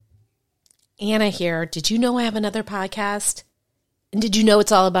Anna here. Did you know I have another podcast? And did you know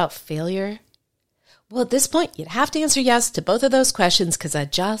it's all about failure? Well, at this point, you'd have to answer yes to both of those questions because I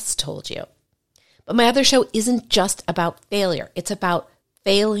just told you. But my other show isn't just about failure. It's about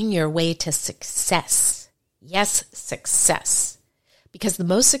failing your way to success. Yes, success. Because the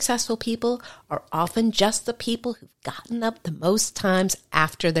most successful people are often just the people who've gotten up the most times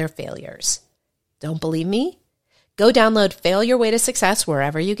after their failures. Don't believe me? Go download Fail Your Way to Success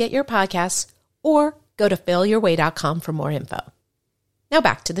wherever you get your podcasts, or go to failyourway.com for more info. Now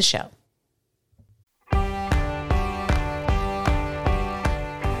back to the show.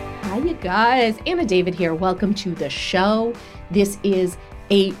 Hi, you guys. Anna David here. Welcome to the show. This is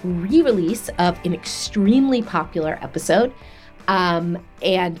a re-release of an extremely popular episode.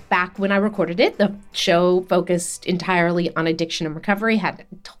 And back when I recorded it, the show focused entirely on addiction and recovery, had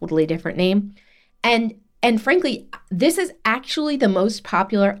a totally different name. And frankly, this is actually the most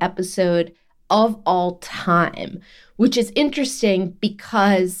popular episode of all time, which is interesting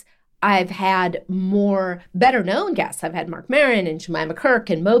because I've had more better known guests. I've had Mark Maron and Jemima Kirk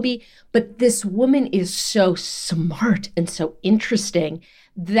and Moby, but this woman is so smart and so interesting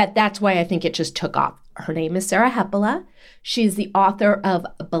that's why I think it just took off. Her name is Sarah Hepola. She's the author of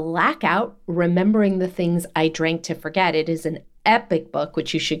Blackout, Remembering the Things I Drank to Forget. It is an epic book,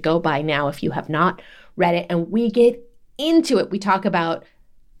 which you should go buy now if you have not read it. And we get into it. We talk about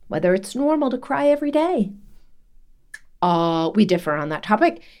whether it's normal to cry every day. We differ on that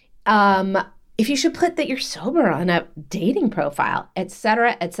topic. If you should put that you're sober on a dating profile,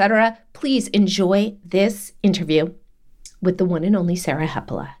 etc., etc. Please enjoy this interview with the one and only Sarah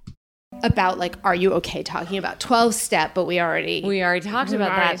Hepola. About are you okay talking about 12-step, but we already talked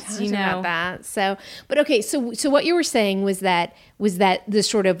about that. So what you were saying was that the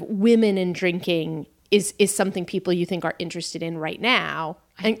sort of women and drinking is something people you think are interested in right now,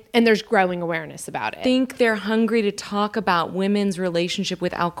 and there's growing awareness about it. I think they're hungry to talk about women's relationship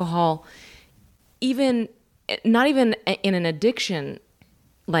with alcohol, not even in an addiction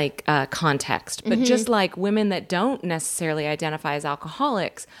context, but just like women that don't necessarily identify as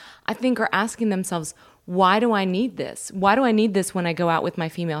alcoholics, I think are asking themselves, why do I need this? Why do I need this when I go out with my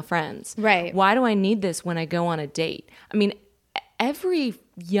female friends? Right. Why do I need this when I go on a date? I mean, every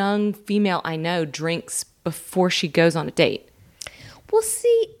young female I know drinks before she goes on a date. Well,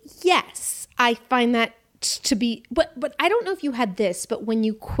 see, yes, I find that to be, but I don't know if you had this, but when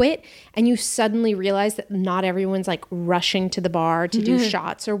you quit and you suddenly realize that not everyone's rushing to the bar to do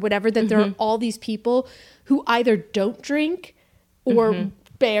shots or whatever, that there are all these people who either don't drink or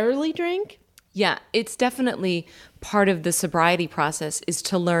barely drink. Yeah, it's definitely part of the sobriety process is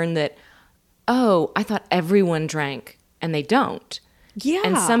to learn that, oh, I thought everyone drank and they don't. Yeah.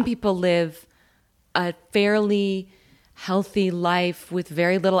 And some people live a fairly healthy life with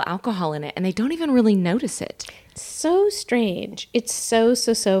very little alcohol in it, and they don't even really notice it. So strange. It's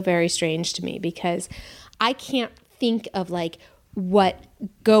so very strange to me because I can't think of what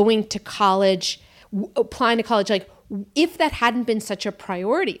going to college, applying to college, if that hadn't been such a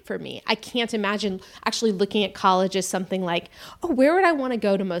priority for me. I can't imagine actually looking at college as something where would I want to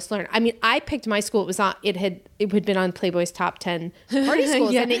go to most learn? I mean, I picked my school. It had been on Playboy's top 10 party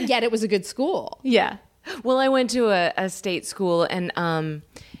schools, yeah. And yet it was a good school. Yeah. Well, I went to a state school, and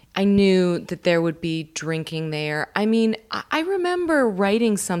I knew that there would be drinking there. I mean, I remember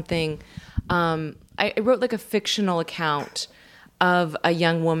writing something. I wrote a fictional account of a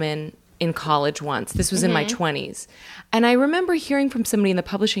young woman in college once. This was in my 20s. And I remember hearing from somebody in the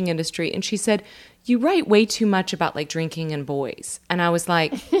publishing industry, and she said, you write way too much about drinking and boys. And I was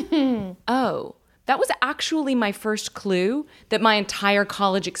like, oh. That was actually my first clue that my entire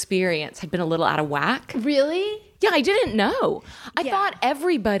college experience had been a little out of whack. Really? Yeah, I didn't know. I thought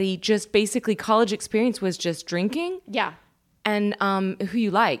everybody just basically college experience was just drinking. Yeah. And who you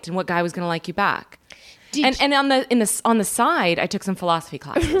liked and what guy was going to like you back. And on the side, I took some philosophy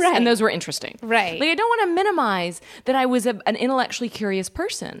classes, right. And those were interesting. Right. I don't want to minimize that I was an intellectually curious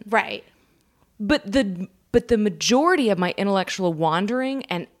person. Right. But the majority of my intellectual wandering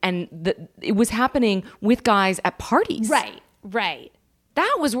it was happening with guys at parties. Right.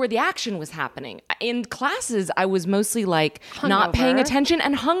 That was where the action was happening. In classes, I was mostly not paying attention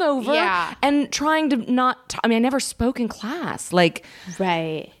and hungover and trying to not, I never spoke in class.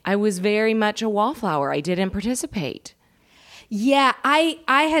 Right. I was very much a wallflower. I didn't participate. Yeah, I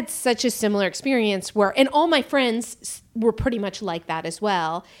had such a similar experience and all my friends were pretty much like that as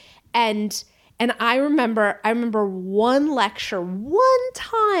well. And And I remember one lecture, one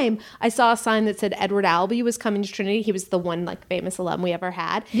time I saw a sign that said Edward Albee was coming to Trinity. He was the one like famous alum we ever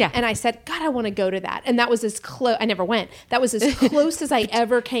had. Yeah. And I said, God, I want to go to that. And that was as close, I never went. That was as close as I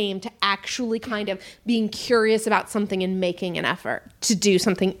ever came to actually kind of being curious about something and making an effort to do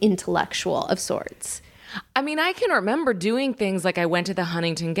something intellectual of sorts. I mean, I can remember doing things like I went to the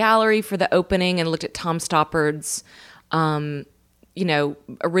Huntington Gallery for the opening and looked at Tom Stoppard's,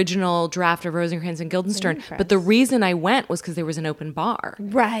 original draft of Rosencrantz and Guildenstern. But the reason I went was because there was an open bar.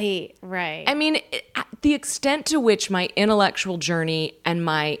 Right. I mean, the extent to which my intellectual journey and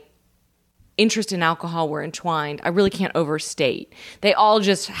my interest in alcohol were entwined, I really can't overstate. They all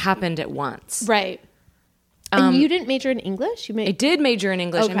just happened at once. Right. And you didn't major in English? I did major in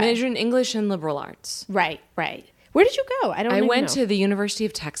English. Okay. I majored in English and liberal arts. Right. Where did you go? I went to the University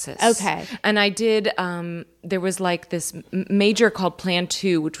of Texas. Okay. And I did, there was like this major called Plan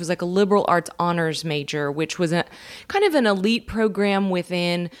 2, which was like a liberal arts honors major, which was a kind of an elite program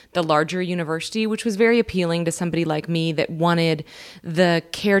within the larger university, which was very appealing to somebody like me that wanted the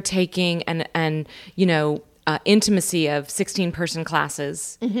caretaking and intimacy of 16-person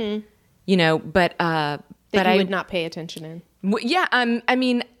classes. Mm-hmm. But I would not pay attention in. Yeah, I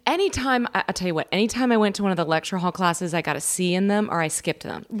mean, anytime I went to one of the lecture hall classes, I got a C in them or I skipped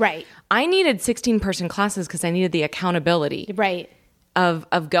them. Right. I needed 16-person classes because I needed the accountability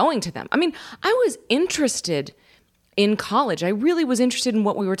of going to them. I mean, I was interested in college. I really was interested in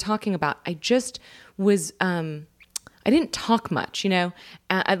what we were talking about. I just was... I didn't talk much,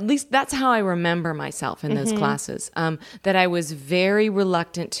 at least that's how I remember myself in those classes, that I was very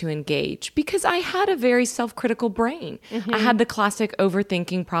reluctant to engage because I had a very self-critical brain. I had the classic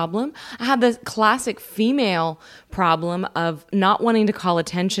overthinking problem. I had the classic female problem of not wanting to call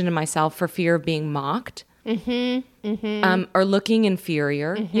attention to myself for fear of being mocked. Or looking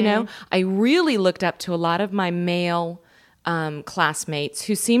inferior, I really looked up to a lot of my male classmates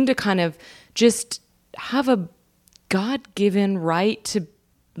who seemed to kind of just have a God-given right to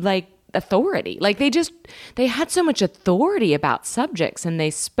authority. They had so much authority about subjects and they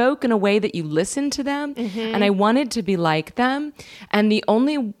spoke in a way that you listened to them. And I wanted to be like them. And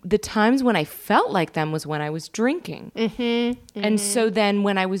the times when I felt like them was when I was drinking. And so then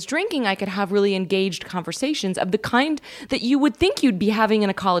when I was drinking, I could have really engaged conversations of the kind that you would think you'd be having in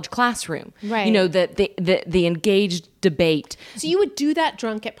a college classroom. Right. The engaged debate. So you would do that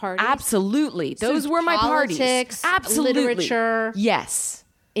drunk at parties? Absolutely. Those were my parties. Politics, absolutely. Literature. Yes.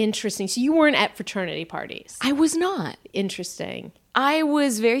 Interesting. So you weren't at fraternity parties? I was not. Interesting. I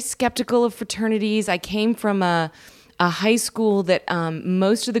was very skeptical of fraternities. I came from a high school that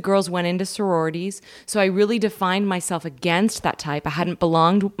most of the girls went into sororities. So I really defined myself against that type. I hadn't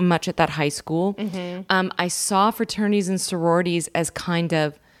belonged much at that high school. I saw fraternities and sororities as kind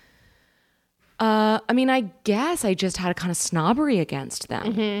of, I guess I just had a kind of snobbery against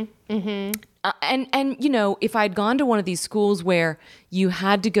them. And if I'd gone to one of these schools where you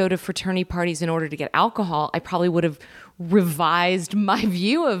had to go to fraternity parties in order to get alcohol, I probably would have revised my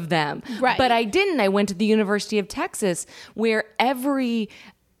view of them. Right. But I didn't. I went to the University of Texas where every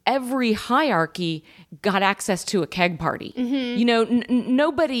hierarchy got access to a keg party.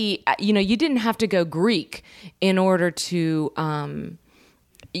 Nobody, you didn't have to go Greek in order to...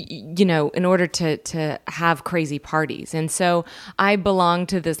 in order to have crazy parties. And so I belonged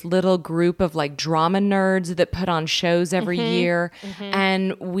to this little group of drama nerds that put on shows every year.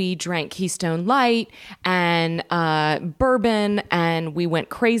 And we drank Keystone Light and bourbon and we went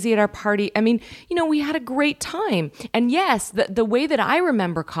crazy at our party. I mean, we had a great time. And yes, the way that I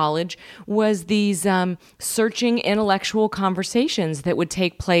remember college was these searching intellectual conversations that would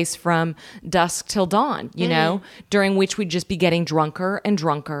take place from dusk till dawn, during which we'd just be getting drunker and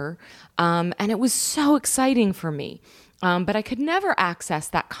drunker. And it was so exciting for me. But I could never access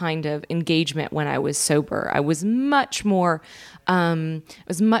that kind of engagement when I was sober. I was much more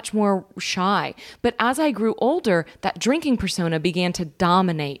shy. But as I grew older, that drinking persona began to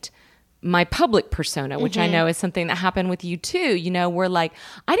dominate my public persona, which I know is something that happened with you too, where I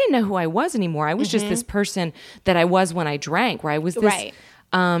didn't know who I was anymore. I was just this person that I was when I drank, where I was this, right.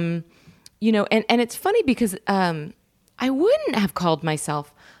 And it's funny because, I wouldn't have called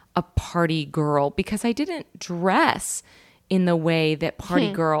myself a party girl because I didn't dress in the way that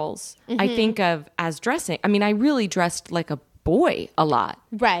party girls I think of as dressing. I mean, I really dressed like a boy a lot.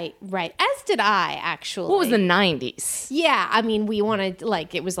 Right. As did I, actually. What was the 90s? Yeah, I mean, we wanted,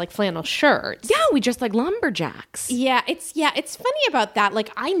 like, it was like flannel shirts. Yeah, we just like lumberjacks. Yeah, it's funny about that.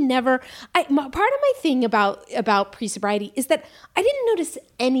 Like, part of my thing about pre-sobriety is that I didn't notice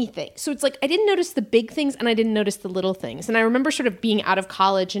anything. So it's like I didn't notice the big things and I didn't notice the little things. And I remember sort of being out of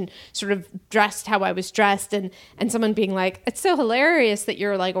college and sort of dressed how I was dressed, and someone being like, "It's so hilarious that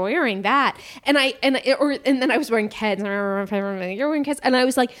you're like wearing that." And then I was wearing Keds. And I remember you're wearing Keds, and I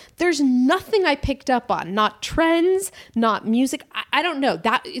was like, "There's nothing I picked up on. Not trends, not music. I don't know.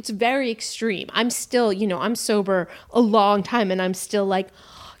 That it's very extreme. I'm still, I'm sober a long time, and I'm still like."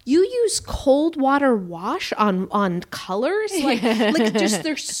 You use cold water wash on colors? Like just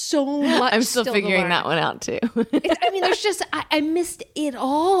there's so much. I'm still figuring that one out too. There's just, I missed it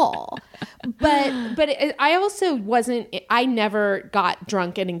all. But I also I never got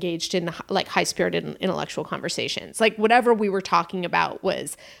drunk and engaged in like high-spirited intellectual conversations. Like whatever we were talking about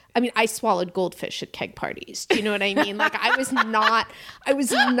was, I swallowed goldfish at keg parties. Do you know what I mean? Like I was not.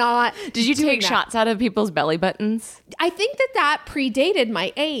 Did you take shots out of people's belly buttons? I think that predated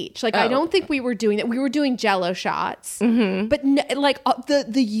my age. Like I don't think we were doing that. We were doing Jello shots, but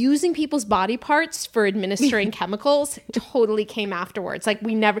the using people's body parts for administering chemicals totally came afterwards. Like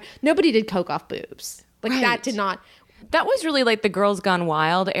nobody did coke off boobs. Like that did not. That was really like the Girls Gone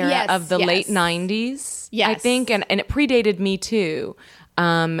Wild era of the late 90s, I think. And it predated me too.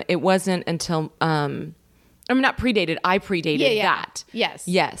 It wasn't until, not predated, I predated that.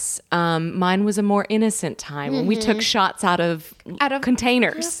 Yes. Mine was a more innocent time when we took shots out of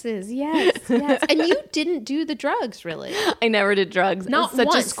containers. Glasses. Yes. And you didn't do the drugs, really. I never did drugs. Not such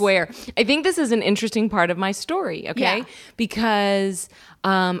once. a square. I think this is an interesting part of my story, okay? Yeah. Because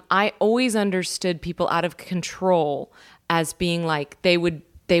I always understood people out of control as being like they would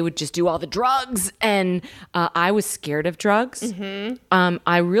just do all the drugs, and I was scared of drugs.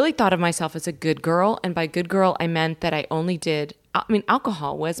 I really thought of myself as a good girl, and by good girl, I meant that I only did.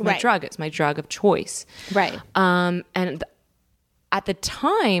 Alcohol was my drug. It's my drug of choice. Right. And at the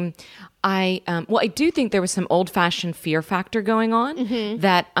time, I do think there was some old-fashioned fear factor going on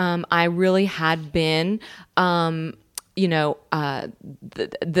that I really had been. The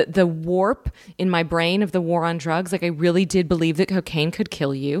warp in my brain of the war on drugs. Like I really did believe that cocaine could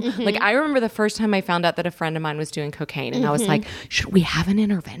kill you. Like I remember the first time I found out that a friend of mine was doing cocaine, and I was like, should we have an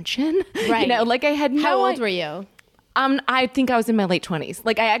intervention? Right. Like I had no. How old were you? I think I was in my late 20s.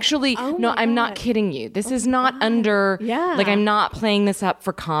 Like I actually, I'm not kidding you. This is not under, like I'm not playing this up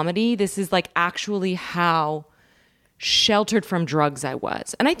for comedy. This is like actually how sheltered from drugs I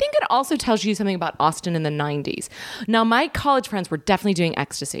was. And I think it also tells you something about Austin in the 90s. Now, my college friends were definitely doing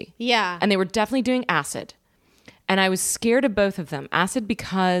ecstasy. Yeah. And they were definitely doing acid. And I was scared of both of them. Acid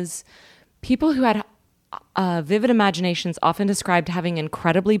because people who had vivid imaginations often described having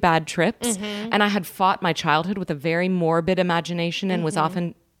incredibly bad trips. And I had fought my childhood with a very morbid imagination and was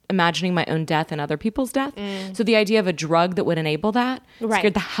often imagining my own death and other people's death. So the idea of a drug that would enable that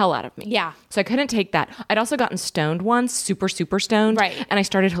scared the hell out of me. Yeah. So I couldn't take that. I'd also gotten stoned once, super, super stoned. Right. And I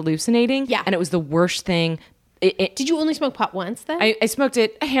started hallucinating. Yeah. And it was the worst thing. Did you only smoke pot once then? I smoked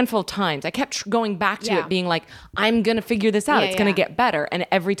it a handful of times. I kept going back to it being like, I'm going to figure this out. It's going to get better. And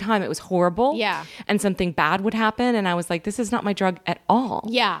every time it was horrible. Yeah. And something bad would happen. And I was like, this is not my drug at all.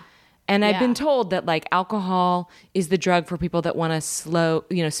 Yeah. And I've been told that like alcohol is the drug for people that want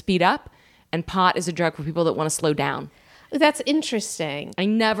to speed up, and pot is a drug for people that want to slow down. That's interesting. I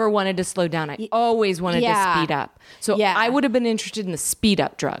never wanted to slow down. I always wanted to speed up. So I would have been interested in the speed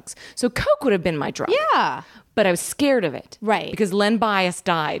up drugs. So Coke would have been my drug. Yeah. But I was scared of it. Right. Because Len Bias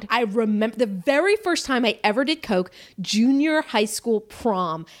died. I remember the very first time I ever did Coke, junior high school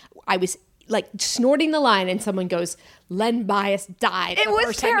prom. I was like snorting the line and someone goes, Len Bias died. It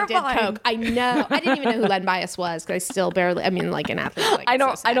was terrifying. Time I did Coke. I know. I didn't even know who Len Bias was because I still barely, like an athlete. Like,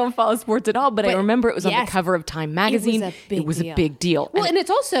 I don't follow sports at all, but I remember it was on the cover of Time magazine. It was a big deal. Well, and it's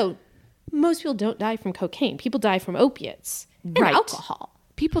also, most people don't die from cocaine. People die from opiates and alcohol.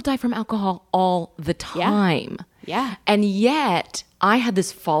 People die from alcohol all the time. Yeah. And yet I had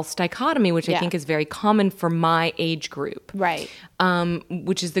this false dichotomy, which I think is very common for my age group. Right.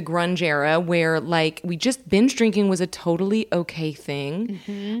 Which is the grunge era where like binge drinking was a totally okay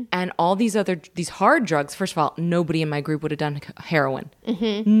thing. And all these hard drugs, first of all, nobody in my group would have done heroin.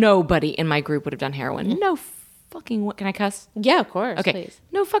 Nobody in my group would have done heroin. No fucking way. Can I cuss? Yeah, of course. Okay. Please.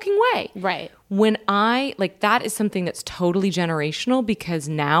 No fucking way. Right. When that is something that's totally generational because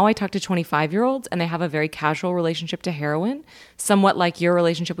now I talk to 25-year-olds and they have a very casual relationship to heroin, somewhat like your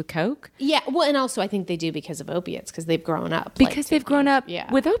relationship with Coke. Yeah. Well, and also I think they do because of opiates because they've grown up. Because they've grown up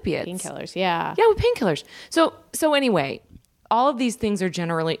with opiates. Painkillers. Yeah. Yeah, with painkillers. So anyway, all of these things are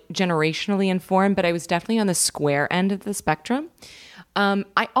generationally informed, but I was definitely on the square end of the spectrum.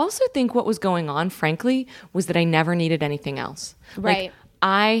 I also think what was going on, frankly, was that I never needed anything else. Right. Like,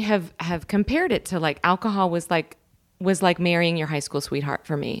 I have compared it to like alcohol was like marrying your high school sweetheart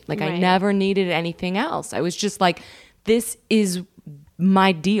for me. Like I never needed anything else. I was just like, this is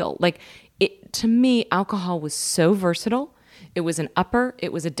my deal. Like to me, alcohol was so versatile. It was an upper,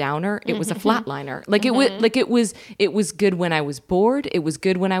 it was a downer, it was a flatliner. Like it was good when I was bored. It was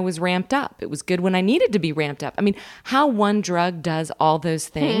good when I was ramped up. It was good when I needed to be ramped up. I mean, how one drug does all those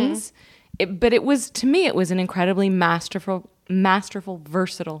things. But it was, to me, it was an incredibly masterful,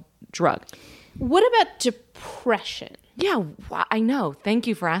 versatile drug. What about depression? Yeah, I know. Thank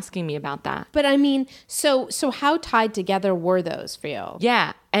you for asking me about that. But I mean, so how tied together were those for you?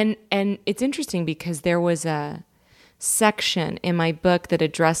 Yeah, and it's interesting because there was a section in my book that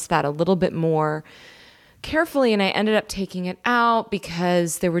addressed that a little bit more carefully, and I ended up taking it out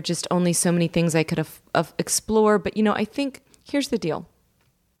because there were just only so many things I could explore. But, I think here's the deal.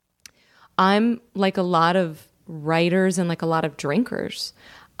 I'm like a lot of writers and like a lot of drinkers.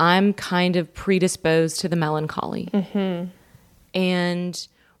 I'm kind of predisposed to the melancholy. And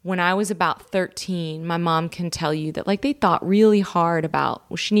when I was about 13, my mom can tell you that like they thought really hard about,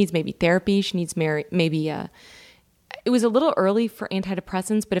 well, she needs maybe therapy. She needs maybe it was a little early for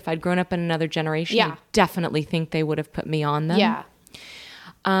antidepressants, but if I'd grown up in another generation, I definitely think they would have put me on them. Yeah.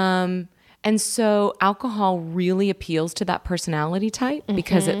 And so alcohol really appeals to that personality type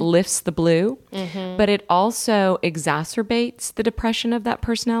because it lifts the blue, but it also exacerbates the depression of that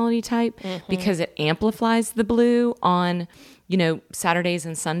personality type because it amplifies the blue on, Saturdays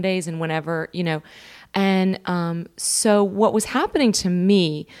and Sundays and whenever, And so what was happening to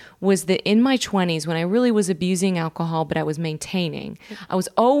me was that in my 20s, when I really was abusing alcohol, but I was maintaining, I was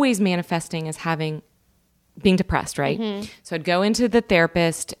always manifesting as being depressed, right? So I'd go into the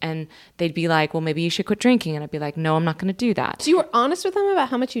therapist and they'd be like, well, maybe you should quit drinking. And I'd be like, no, I'm not going to do that. So you were honest with them about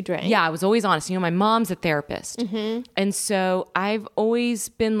how much you drank? Yeah, I was always honest. My mom's a therapist. And so I've always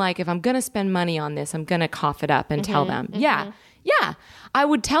been like, if I'm going to spend money on this, I'm going to cough it up and tell them, yeah, I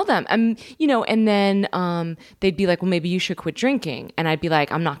would tell them, and then they'd be like, well, maybe you should quit drinking. And I'd be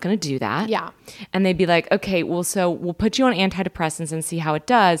like, I'm not going to do that. Yeah. And they'd be like, okay, well, so we'll put you on antidepressants and see how it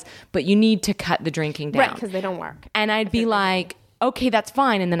does, but you need to cut the drinking down. Right, because they don't work. And I'd be like, okay, that's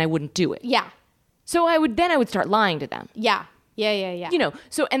fine. And then I wouldn't do it. Yeah. So I would start lying to them. Yeah.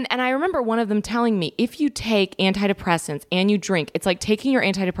 So, and I remember one of them telling me, if you take antidepressants and you drink, it's like taking your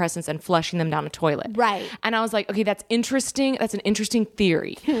antidepressants and flushing them down a toilet. Right. And I was like, okay, that's interesting. That's an interesting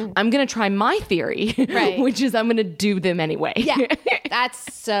theory. I'm going to try my theory, which is I'm going to do them anyway. Yeah. I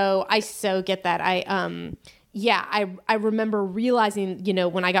so get that. I remember realizing,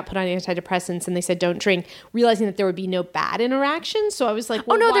 when I got put on antidepressants and they said don't drink, realizing that there would be no bad interaction. So I was like,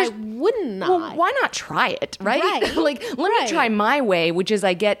 well, why wouldn't I? Well, why not try it, right? Like, let me try my way, which is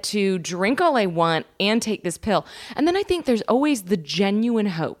I get to drink all I want and take this pill. And then I think there's always the genuine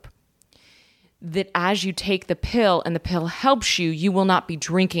hope that as you take the pill and the pill helps you, you will not be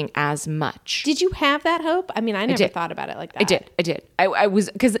drinking as much. Did you have that hope? I mean, I never thought about it like that. I did. I was,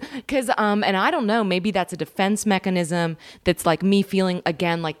 because, and I don't know, maybe that's a defense mechanism that's like me feeling,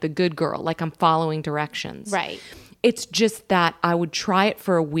 again, like the good girl, like I'm following directions. Right. It's just that I would try it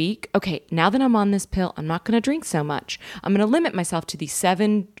for a week. Okay, now that I'm on this pill, I'm not going to drink so much. I'm going to limit myself to these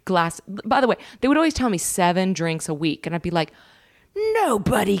 7 glasses. By the way, they would always tell me 7 drinks a week. And I'd be like,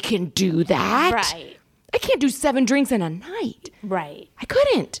 nobody can do that. Right. I can't do 7 drinks in a night. Right. I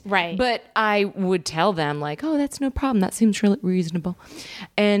couldn't. Right. But I would tell them like, oh, that's no problem. That seems really reasonable.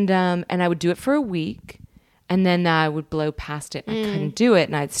 And I would do it for a week. And then I would blow past it. I couldn't do it.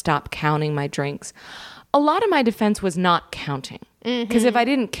 And I'd stop counting my drinks. A lot of my defense was not counting. Because if I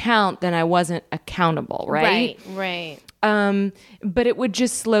didn't count, then I wasn't accountable, right? Right. But it would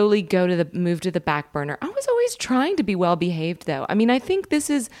just slowly move to the back burner. I was always trying to be well behaved though. I mean, I think this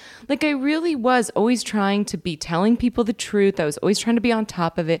is like, I really was always trying to be telling people the truth. I was always trying to be on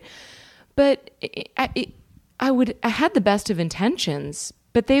top of it, but I had the best of intentions,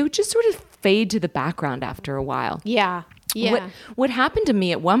 but they would just sort of fade to the background after a while. Yeah. Yeah. What happened to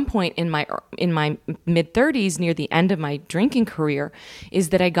me at one point in my mid 30s, near the end of my drinking career, is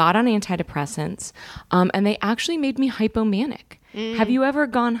that I got on antidepressants, and they actually made me hypomanic. Have you ever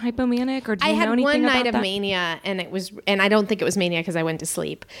gone hypomanic, or do you know anything about that? I had one night of mania, and I don't think it was mania because I went to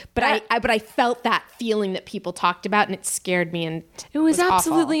sleep, but I felt that feeling that people talked about, and it scared me, and it was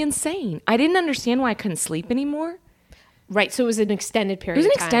absolutely awful. Insane. I didn't understand why I couldn't sleep anymore. Right. So it was an extended period. It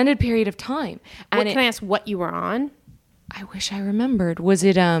was an extended period of time. And can I ask what you were on? I wish I remembered. Was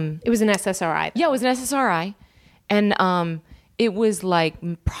it It was an SSRI. Yeah, it was an SSRI. And It was like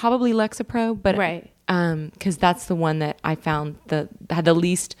probably Lexapro, but Right. Because that's the one that I found had the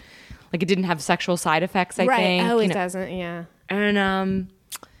least, like it didn't have sexual side effects. I think. Oh, it doesn't. Yeah. And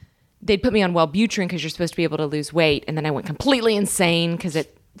they'd put me on Wellbutrin because you're supposed to be able to lose weight, and then I went completely insane because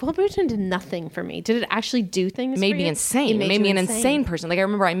it Wellbutrin did nothing for me. Did it actually do things? made for me you? insane. It made you me an insane person. Like I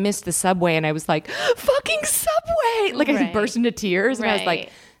remember I missed the subway and I was like, fucking Subway! Like I Right. burst into tears and I was Right. like,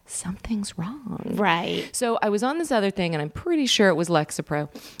 something's wrong. Right. So I was on this other thing, and I'm pretty sure it was Lexapro.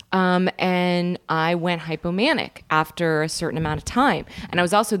 And I went hypomanic after a certain amount of time. And I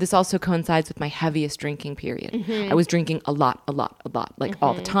was also, this also coincides with my heaviest drinking period. I was drinking a lot, like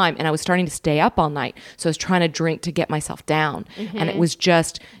all the time. And I was starting to stay up all night. So I was trying to drink to get myself down. And it was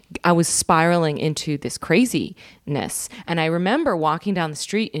just, I was spiraling into this craziness. And I remember walking down the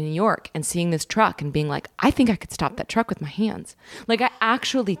street in New York and seeing this truck and being like, I think I could stop that truck with my hands. Like I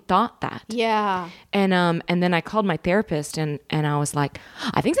actually thought that. Yeah. And then I called my therapist and I was like,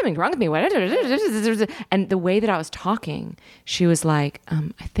 I think something's wrong with me. And the way that I was talking, she was like,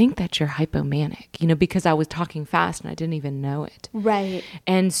 I think that you're hypomanic, because I was talking fast and I didn't even know it. Right.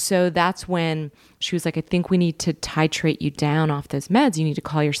 And so that's when she was like, I think we need to titrate you down off those meds. You need to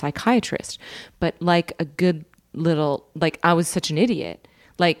call your psychiatrist. But like a good little, like I was such an idiot,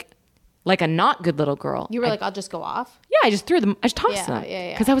 like a not good little girl. You were like, I'll just go off. Yeah, I just tossed them.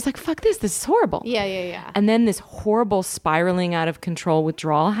 Yeah. Because I was like, fuck this is horrible. Yeah. And then this horrible spiraling out of control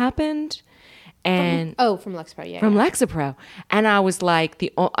withdrawal happened. And From Lexapro. Yeah. from Lexapro. And I was like,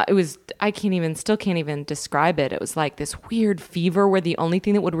 still can't even describe it. It was like this weird fever where the only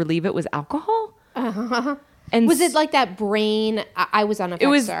thing that would relieve it was alcohol. And Was it like that brain? I was on a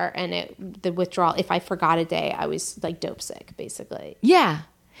was- Effexor, and the withdrawal. If I forgot a day, I was like dope sick, basically. Yeah.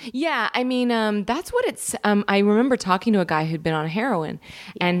 Yeah. I mean, that's what it's, I remember talking to a guy who'd been on heroin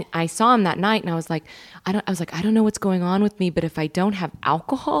and I saw him that night and I was like, I don't know what's going on with me, but if I don't have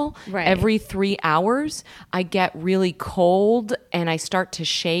alcohol Right. every 3 hours, I get really cold and I start to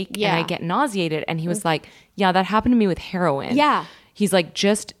shake and I Yeah. get nauseated. And he was like, yeah, that happened to me with heroin. Yeah. He's like,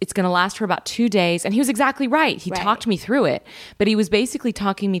 it's going to last for about 2 days. And he was exactly right. He Right. talked me through it, but he was basically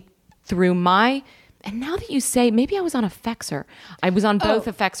talking me through and now that you say, maybe I was on Effexor. I was on both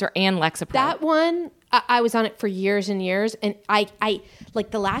Effexor and Lexapro. That one, I was on it for years and years, and I like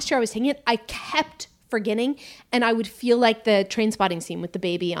the last year I was taking it, I kept forgetting, and I would feel like the Train Spotting scene with the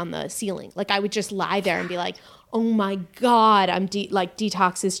baby on the ceiling. Like I would just lie there and be like, oh my God,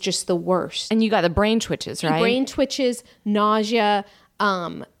 detox is just the worst. And you got the brain twitches, right? Brain twitches, nausea,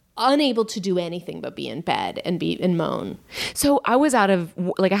 unable to do anything but be in bed and moan. So I was I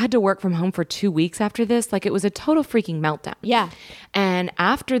had to work from home for 2 weeks after this. Like it was a total freaking meltdown. Yeah. And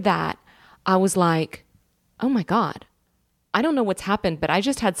after that, I was like, oh my God, I don't know what's happened, but I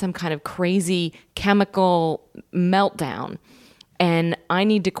just had some kind of crazy chemical meltdown. And I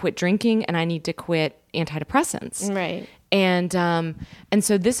need to quit drinking and I need to quit antidepressants. Right. And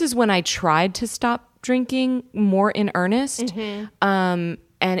so this is when I tried to stop drinking more in earnest.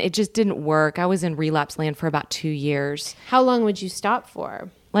 And it just didn't work. I was in relapse land for about 2 years. How long would you stop for?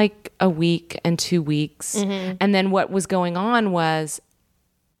 Like a week and 2 weeks. And then what was going on was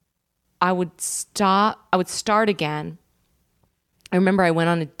I would start again. I remember I went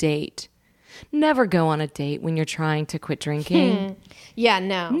on a date. Never go on a date when you're trying to quit drinking. Yeah,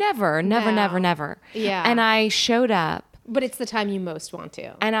 no. Never. Yeah. And I showed up. But it's the time you most want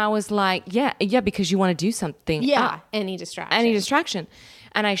to. And I was like, yeah, because you want to do something. Yeah, any distraction. Any distraction.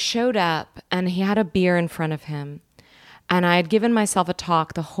 And I showed up and he had a beer in front of him. And I had given myself a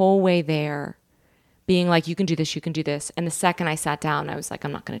talk the whole way there, being like, you can do this, you can do this. And the second I sat down, I was like,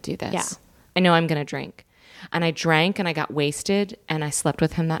 I'm not going to do this. Yeah. I know I'm going to drink. And I drank and I got wasted and I slept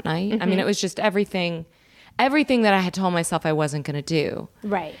with him that night. I mean, it was just everything that I had told myself I wasn't going to do.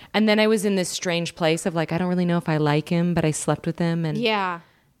 Right. And then I was in this strange place of like, I don't really know if I like him, but I slept with him. And Yeah.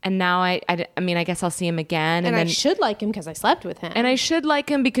 And now I mean, I guess I'll see him again. And then I should like him because I slept with him. and I should like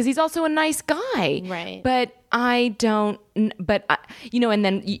him because he's also a nice guy. Right. But I don't, and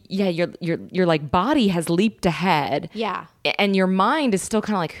then, your like body has leaped ahead. Yeah. And your mind is still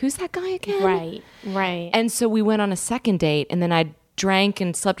kind of like, who's that guy again? Right. And so we went on a second date and then I drank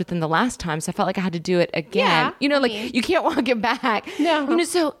and slept with him the last time. So I felt like I had to do it again. Yeah, You can't walk it back. No.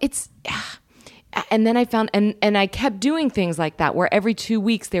 So it's, and then I found, and I kept doing things like that where every 2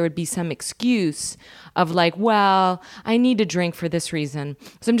 weeks there would be some excuse of like, well, I need to drink for this reason.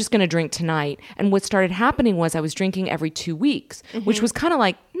 So I'm just going to drink tonight. And what started happening was I was drinking every 2 weeks, which was kind of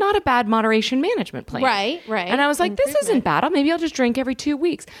like not a bad moderation management plan. Right. And I was like, this isn't bad. Maybe I'll just drink every 2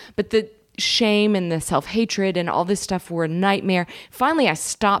 weeks. But shame and the self-hatred and all this stuff were a nightmare. Finally, I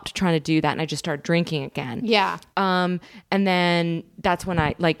stopped trying to do that and I just started drinking again. Yeah. And then that's when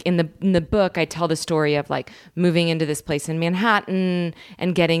I, like in the book, I tell the story of like moving into this place in Manhattan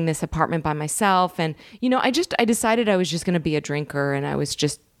and getting this apartment by myself. And, I decided I was just going to be a drinker, and I was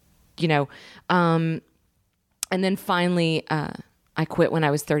just, and then finally, I quit when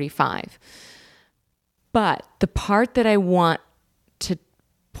I was 35. But the part that I want to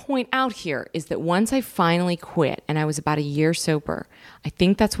point out here is that once I finally quit and I was about a year sober, I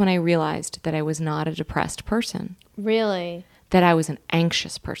think that's when I realized that I was not a depressed person. Really? That I was an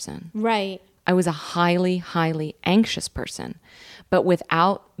anxious person. Right. I was a highly, highly anxious person. But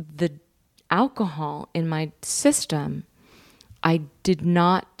without the alcohol in my system, I did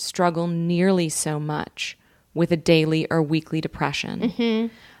not struggle nearly so much with a daily or weekly depression.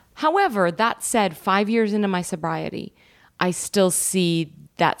 Mm-hmm. However, that said, 5 years into my sobriety, I still see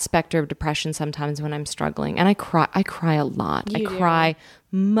that specter of depression sometimes when I'm struggling. And I cry a lot. I cry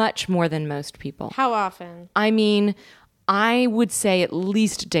much more than most people. How often? I mean, I would say at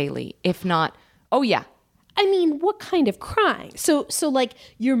least daily, if not, oh yeah. I mean, what kind of crying? So like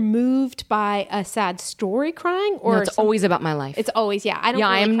you're moved by a sad story crying, or No, it's always about my life. It's always, yeah. I don't. Yeah,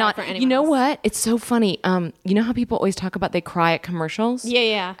 really I am cry not. For anyone You know else. what? It's so funny. You know how people always talk about they cry at commercials?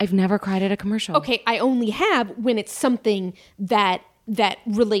 Yeah. I've never cried at a commercial. Okay, I only have when it's something that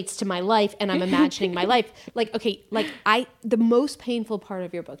relates to my life and I'm imagining my life. Like, okay, the most painful part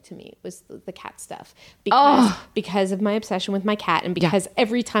of your book to me was the cat stuff because of my obsession with my cat, and because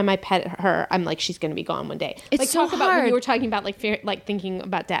every time I pet her, I'm like, she's going to be gone one day. It's like, so talk about when hard. you were talking about like fear, like thinking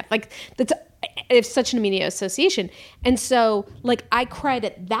about death. Like it's such an immediate association. And so like I cried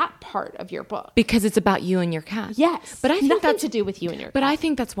at that part of your book. Because it's about you and your cat. Yes. But I think nothing that's to do with you and your cat. But I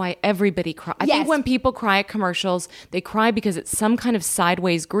think that's why everybody cries. I think when people cry at commercials, they cry because it's some kind of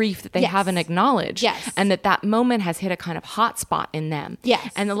sideways grief that they haven't acknowledged. Yes. And that moment has hit a kind of hot spot in them.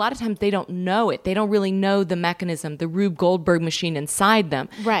 Yes. And a lot of times they don't know it. They don't really know the mechanism, the Rube Goldberg machine inside them.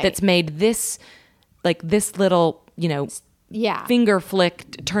 Right. That's made this little, finger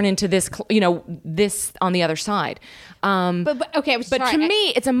flick turn into this, this on the other side. But okay, I'm But sorry. to me,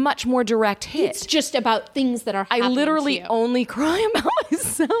 it's a much more direct hit. It's just about things that are I happening literally to you. only cry about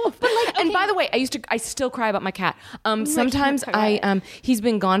myself. But and by the way, I still cry about my cat. Sometimes he's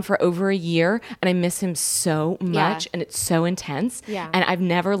been gone for over a year and I miss him so much and it's so intense. Yeah. And I've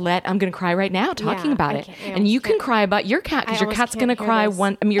never I'm going to cry right now talking about it. I And you can can't- cry about your cat because your almost cat's going to can't hear cry this.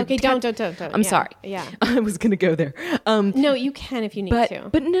 one. I mean, your Okay, cat, don't. I'm Yeah, sorry. yeah. I was going to go there. No, you can if you need to.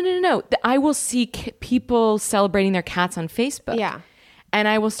 But no. I will see people celebrating their cats on Facebook. Yeah. And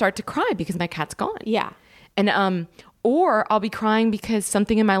I will start to cry because my cat's gone. Yeah. And or I'll be crying because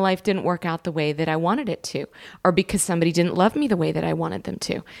something in my life didn't work out the way that I wanted it to, or because somebody didn't love me the way that I wanted them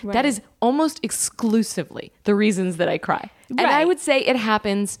to. Right. That is almost exclusively the reasons that I cry. And I Right. would say it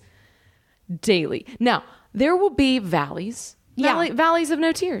happens daily. Now, there will be valleys. Yeah. Valleys of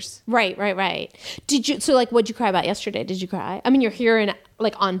no tears. Right. So like, what'd you cry about yesterday? Did you cry? I mean, you're here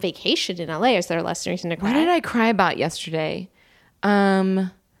on vacation in LA. Is there less reason to cry? What did I cry about yesterday?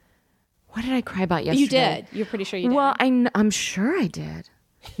 What did I cry about yesterday? You did. You're pretty sure you did. Well, I'm sure I did.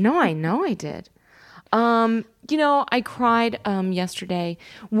 No, I know I did. I cried yesterday.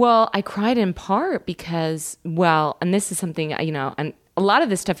 Well, I cried in part because, and this is something, and a lot of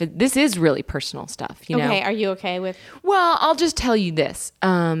this stuff, this is really personal stuff, Okay, are you okay with? Well, I'll just tell you this.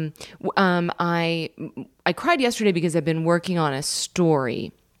 I cried yesterday because I've been working on a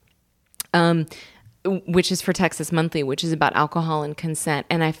story, which is for Texas Monthly, which is about alcohol and consent,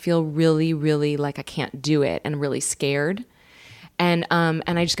 and I feel really, really like I can't do it, and really scared, and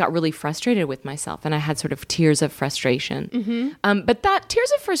I just got really frustrated with myself, and I had sort of tears of frustration. Mm-hmm. But that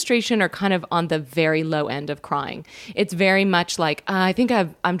tears of frustration are kind of on the very low end of crying. It's very much like I think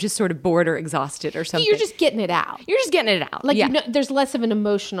I'm just sort of bored or exhausted or something. You're just getting it out. You're just getting it out. Like, yeah. there's less of an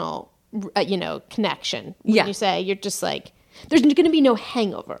emotional, connection. When Yeah. you say you're just like, there's going to be no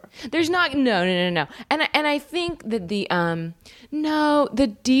hangover. There's not no. And I think that the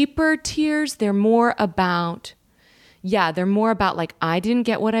deeper tears, they're more about like I didn't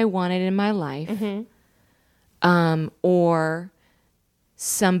get what I wanted in my life. Mm-hmm. Or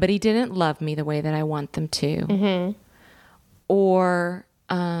somebody didn't love me the way that I want them to. Mm-hmm. Or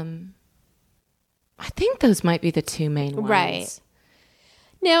I think those might be the two main ones. Right.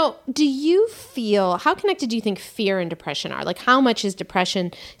 Now, how connected do you think fear and depression are? Like, how much is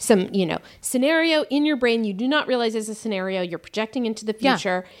depression some, scenario in your brain you do not realize is a scenario, you're projecting into the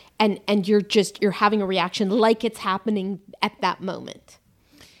future, and you're having a reaction like it's happening at that moment?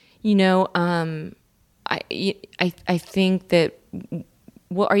 I think that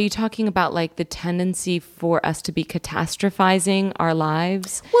Well, are you talking about like the tendency for us to be catastrophizing our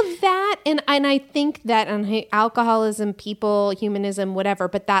lives? Well, that, and I think that on alcoholism, people, humanism, whatever,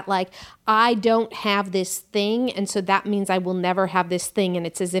 but that like, I don't have this thing, and so that means I will never have this thing, and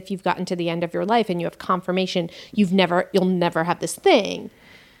it's as if you've gotten to the end of your life and you have confirmation you'll never have this thing.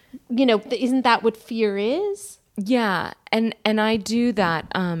 You know, isn't that what fear is? Yeah, and I do that.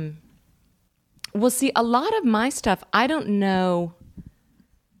 Well, see, a lot of my stuff, I don't know.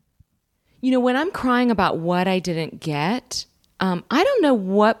 You know, when I'm crying about what I didn't get, I don't know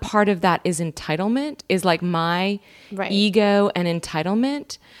what part of that is entitlement, is like my ego and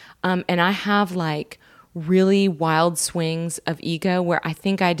entitlement. And I have like really wild swings of ego where I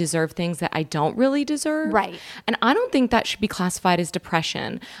think I deserve things that I don't really deserve. Right. And I don't think that should be classified as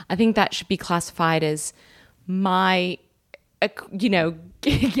depression. I think that should be classified as my, you know,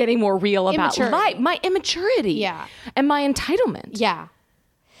 getting more real about life, my immaturity. Yeah. And my entitlement. Yeah.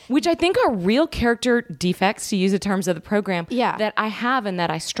 Which I think are real character defects, to use the terms of the program, that I have and that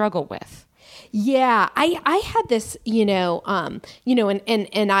I struggle with. Yeah, I had this, and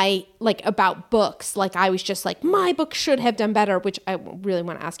I like about books, like I was just like, my book should have done better, which I really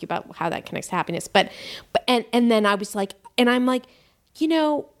want to ask you about how that connects to happiness. But then I was like, and I'm like,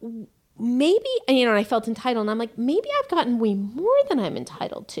 maybe, and I felt entitled, and I'm like, maybe I've gotten way more than I'm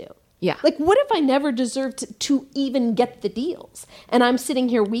entitled to. Yeah. Like, what if I never deserved to even get the deals? And I'm sitting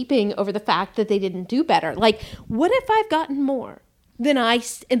here weeping over the fact that they didn't do better. Like, what if I've gotten more than I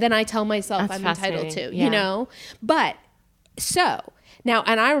tell myself I'm entitled to, But so now,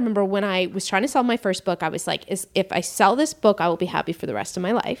 and I remember when I was trying to sell my first book, I was like, if I sell this book, I will be happy for the rest of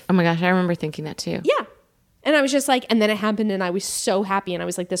my life. Oh my gosh, I remember thinking that too. Yeah. And I was just like, and then it happened, and I was so happy, and I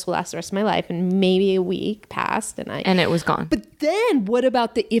was like, this will last the rest of my life. And maybe a week passed, and it was gone. But then what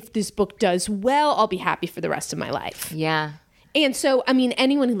about if this book does well, I'll be happy for the rest of my life. Yeah. And so, I mean,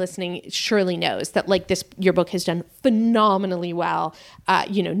 anyone listening surely knows that like your book has done phenomenally well.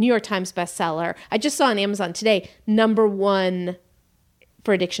 New York Times bestseller. I just saw on Amazon today, #1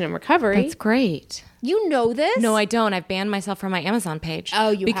 for addiction and recovery. That's great. You know this? No, I don't. I've banned myself from my Amazon page.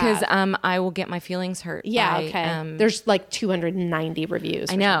 Oh, you because have? I will get my feelings hurt. Yeah, okay. There's like 290 reviews.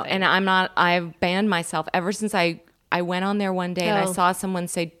 I know, and I've banned myself ever since I went on there one day and I saw someone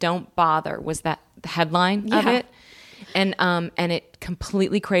say, "Don't bother," was that the headline of it. And it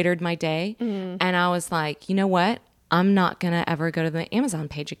completely cratered my day. Mm. And I was like, you know what? I'm not going to ever go to the Amazon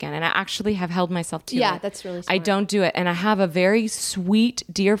page again. And I actually have held myself to it. Yeah, that's really smart. I don't do it. And I have a very sweet,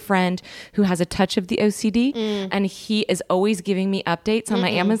 dear friend who has a touch of the OCD. And he is always giving me updates on my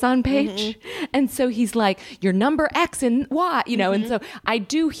Amazon page. And so he's like, your number X and Y, And so I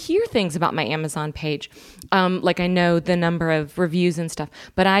do hear things about my Amazon page. Like I know the number of reviews and stuff.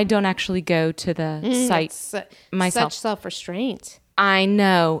 But I don't actually go to the site myself. Such self-restraint. I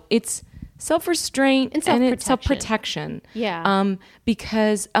know. It's self-restraint and it's self-protection. Yeah.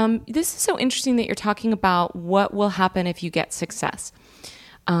 Because this is so interesting that you're talking about what will happen if you get success.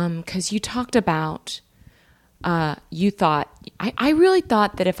 Because you talked about, you thought, I really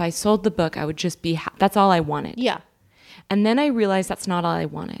thought that if I sold the book, I would just be, that's all I wanted. Yeah. And then I realized that's not all I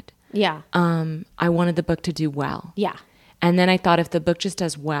wanted. Yeah. I wanted the book to do well. Yeah. And then I thought if the book just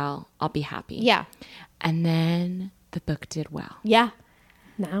does well, I'll be happy. Yeah. And then the book did well. Yeah.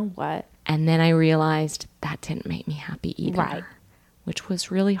 Now what? And then I realized that didn't make me happy either. Right. Which was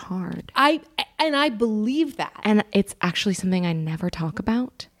really hard. I believe that. And it's actually something I never talk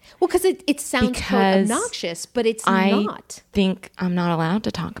about. Well, because it sounds so obnoxious, but it's not. I think I'm not allowed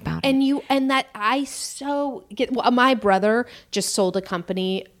to talk about it. My brother just sold a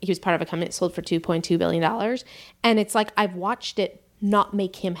company. He was part of a company that sold for $2.2 billion. And it's like, I've watched it not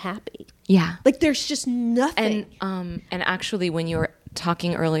make him happy. Yeah. Like there's just nothing. And actually when you were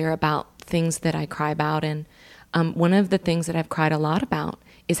talking earlier about things that I cry about, and one of the things that I've cried a lot about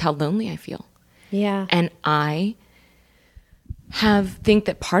is how lonely I feel. Yeah. And I think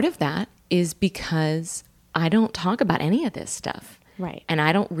that part of that is because I don't talk about any of this stuff. Right. And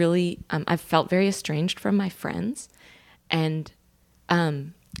I don't really, I've felt very estranged from my friends. And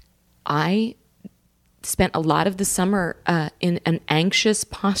I spent a lot of the summer in an anxious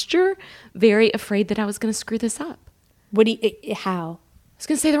posture, very afraid that I was going to screw this up. How? I was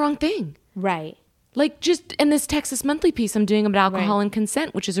going to say the wrong thing. Right. Like just in this Texas Monthly piece I'm doing about alcohol and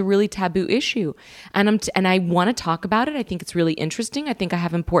consent, which is a really taboo issue. And and I want to talk about it. I think it's really interesting. I think I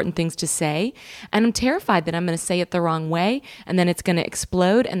have important things to say. And I'm terrified that I'm going to say it the wrong way and then it's going to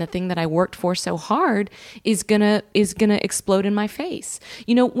explode. And the thing that I worked for so hard is gonna explode in my face.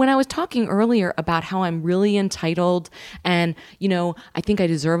 You know, when I was talking earlier about how I'm really entitled and, you know, I think I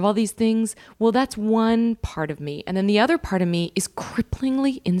deserve all these things. Well, that's one part of me. And then the other part of me is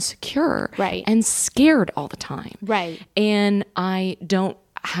cripplingly insecure. Right. And scared all the time. Right. And I don't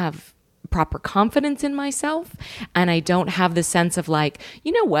have proper confidence in myself. And I don't have the sense of like,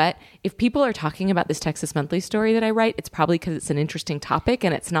 you know what? If people are talking about this Texas Monthly story that I write, it's probably because it's an interesting topic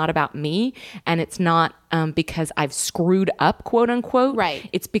and it's not about me. And it's not because I've screwed up, quote unquote. Right.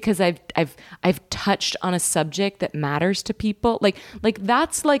 It's because I've touched on a subject that matters to people. Like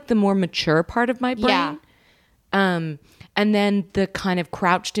that's like the more mature part of my brain. Yeah. And then the kind of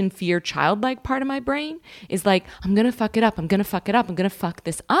crouched in fear, childlike part of my brain is like, I'm going to fuck it up. I'm going to fuck it up. I'm going to fuck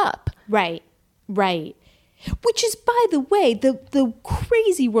this up. Right. Right. Which is, by the way, the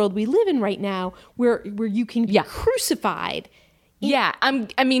crazy world we live in right now where you can be crucified. Yeah.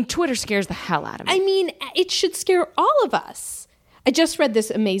 I mean, Twitter scares the hell out of me. I mean, it should scare all of us. I just read this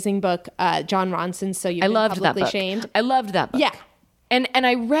amazing book, Jon Ronson's So You've Been Publicly Shamed. I loved that book. Yeah. And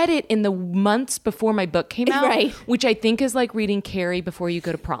I read it in the months before my book came out, right. which I think is like reading Carrie before you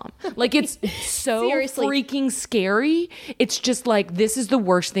go to prom. Like it's so freaking scary. It's just like, this is the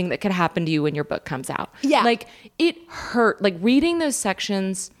worst thing that could happen to you when your book comes out. Yeah. Like it hurt. Like reading those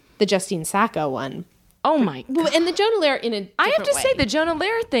sections. The Justine Sacco one. Oh my God. Well, and the Jonah Lehrer in a different I have to way. say the Jonah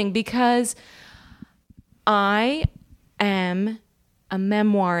Lehrer thing because I am a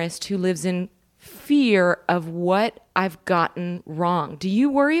memoirist who lives in fear of what I've gotten wrong. Do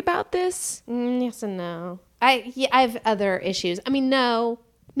you worry about this? Yes and no. I have other issues. I mean, no.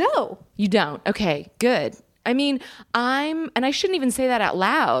 You don't. Okay, good. I mean, and I shouldn't even say that out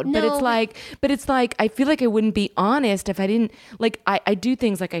loud, No. but it's like, I feel like I wouldn't be honest if I didn't, like, I do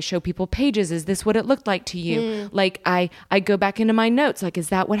things like I show people pages. Is this what it looked like to you? Like, I go back into my notes. Like, is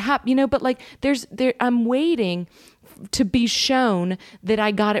that what happened? You know, but like, I'm waiting to be shown that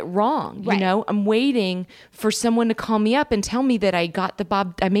I got it wrong. Right. You know, I'm waiting for someone to call me up and tell me that I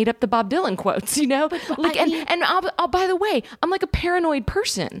made up the Bob Dylan quotes, you know, like, and I'll, by the way, I'm like a paranoid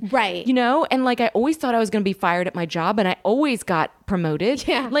person, Right. You know, and like, I always thought I was going to be fired at my job and I always got promoted.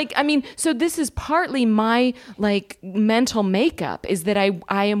 Yeah. Like, I mean, so this is partly my like mental makeup is that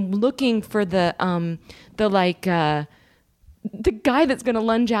I am looking for the guy that's going to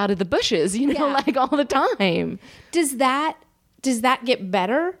lunge out of the bushes, you know, like all the time. Does that get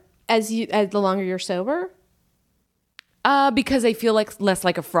better as the longer you're sober? Because I feel like less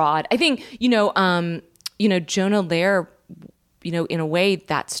like a fraud. I think, Jonah Lehrer, you know, in a way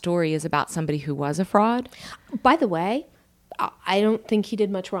that story is about somebody who was a fraud. By the way, I don't think he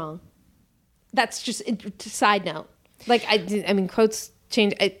did much wrong. That's just a side note. Like, I mean, quotes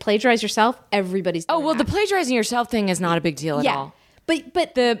change. Plagiarize yourself. Everybody's doing that. The plagiarizing yourself thing is not a big deal at all.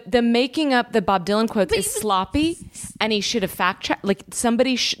 But the making up the Bob Dylan quotes is sloppy, and he should have fact checked. Like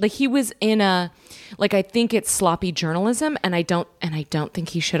somebody, like he was in a, like I think it's sloppy journalism, and I don't think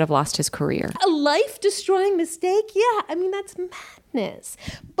he should have lost his career. a life-destroying mistake? Yeah, I mean, that's madness.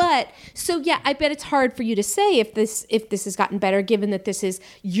 But so yeah, I bet it's hard for you to say if this has gotten better, given that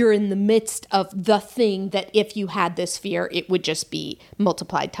you're in the midst of the thing that if you had this fear, it would just be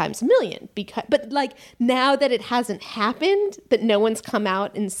multiplied times a million. But like now that it hasn't happened, that no one's come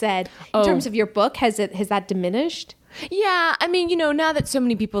out and said, in terms of your book, has that diminished? Yeah, I mean, now that so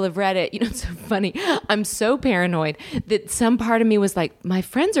many people have read it, it's so funny. I'm so paranoid that some part of me was like, my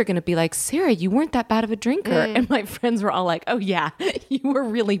friends are going to be like, Sarah, you weren't that bad of a drinker. And my friends were all like, oh yeah, you were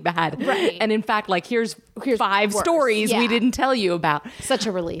really bad. Right. And in fact, like, here's 5 worse. stories we Yeah. didn't tell you about. Such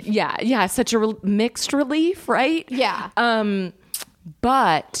a relief. Yeah, such a mixed relief, right? Yeah.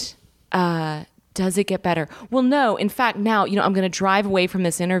 But does it get better? Well, no. In fact, now, I'm going to drive away from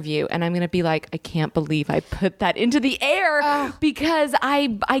this interview and I'm going to be like, I can't believe I put that into the air because I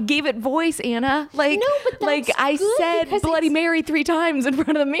gave it voice, Anna. Like, No, but that's like I good said because Bloody it's- Mary 3 times in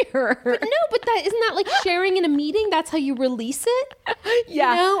front of the mirror. No, but isn't that like sharing in a meeting? That's how you release it.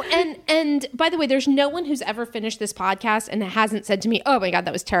 Yeah. And by the way, there's no one who's ever finished this podcast and hasn't said to me, "Oh my God,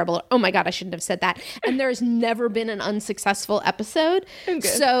 that was terrible." Or, "Oh my God, I shouldn't have said that." And there's never been an unsuccessful episode. Okay.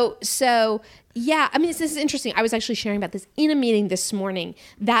 So yeah, I mean, this is interesting. I was actually sharing about this in a meeting this morning.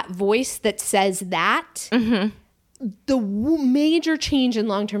 That voice that says that. Mm-hmm. The major change in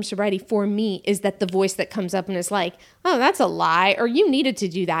long-term sobriety for me is that the voice that comes up and is like, "Oh, that's a lie," or "You needed to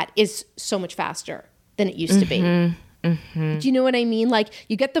do that," is so much faster than it used to be. Do you know what I mean? Like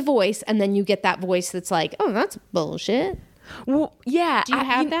you get the voice and then you get that voice that's like, oh, that's bullshit. Well, yeah. Do you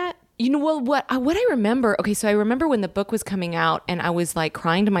have that? You know, well, what I remember, okay, so I remember when the book was coming out and I was like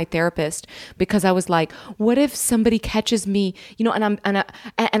crying to my therapist because I was like, what if somebody catches me, you know, and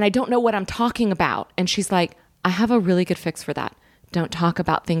I don't know what I'm talking about. And she's like, I have a really good fix for that. Don't talk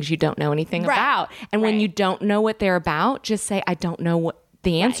about things you don't know anything about. And when you don't know what they're about, just say, I don't know what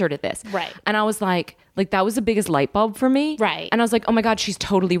the answer to this. Right. And I was like that was the biggest light bulb for me. Right. And I was like, oh my God, she's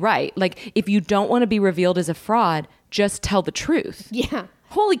totally right. Like if you don't want to be revealed as a fraud, just tell the truth. Yeah.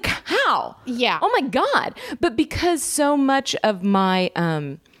 Holy cow. Yeah. Oh my God. But because so much of my,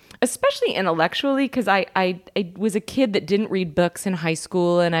 especially intellectually, because I was a kid that didn't read books in high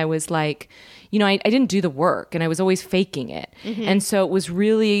school and I was like, you know, I didn't do the work and I was always faking it. Mm-hmm. And so it was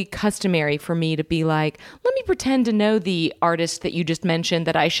really customary for me to be like, let me pretend to know the artist that you just mentioned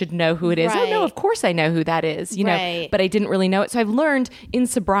that I should know who it is. Right. Oh no, of course I know who that is, you know, but I didn't really know it. So I've learned in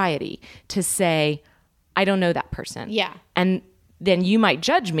sobriety to say, I don't know that person. Yeah. And then you might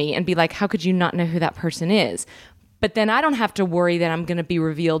judge me and be like, how could you not know who that person is? But then I don't have to worry that I'm going to be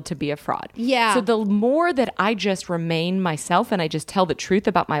revealed to be a fraud. Yeah. So the more that I just remain myself and I just tell the truth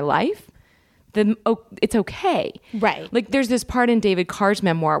about my life, then it's okay. Right. Like there's this part in David Carr's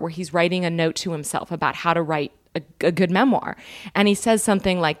memoir where he's writing a note to himself about how to write a good memoir. And he says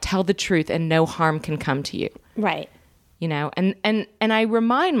something like, tell the truth and no harm can come to you. Right. You know, and I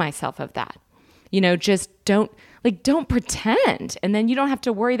remind myself of that. You know, just don't pretend. And then you don't have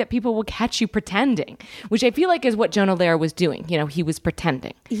to worry that people will catch you pretending, which I feel like is what Jonah Lehrer was doing. You know, he was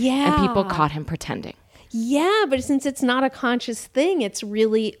pretending. Yeah. And people caught him pretending. Yeah, but since it's not a conscious thing, it's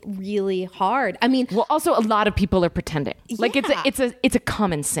really, really hard. I mean, well, also a lot of people are pretending. Like it's a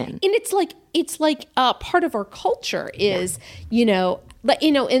common sin. And it's like part of our culture is, you know,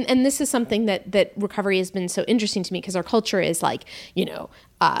 and this is something that recovery has been so interesting to me because our culture is like, you know,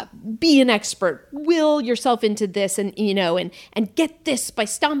 be an expert, will yourself into this and, you know, and get this by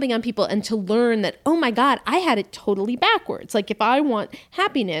stomping on people and to learn that, oh my God, I had it totally backwards. Like if I want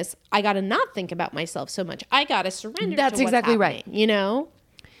happiness, I got to not think about myself so much. I got to surrender. That's to what's exactly happening, right. You know?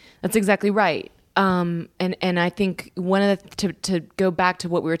 That's exactly right. And I think one of the, to go back to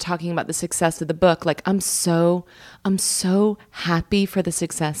what we were talking about, the success of the book, like I'm so happy for the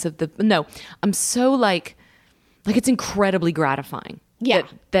success of I'm so like it's incredibly gratifying. Yeah.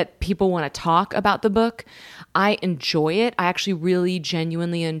 That people want to talk about the book. I enjoy it. I actually really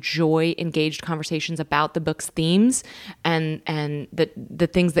genuinely enjoy engaged conversations about the book's themes and the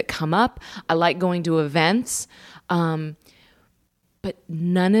things that come up. I like going to events. But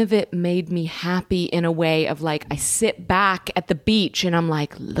none of it made me happy in a way of like, I sit back at the beach and I'm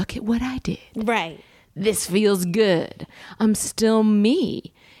like, look at what I did. Right. This feels good. I'm still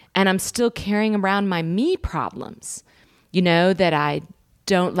me. And I'm still carrying around my me problems. You know, that I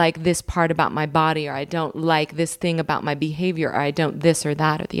don't like this part about my body, or I don't like this thing about my behavior, or I don't this or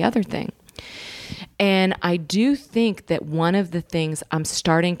that or the other thing. And I do think that one of the things I'm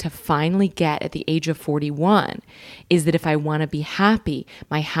starting to finally get at the age of 41 is that if I want to be happy,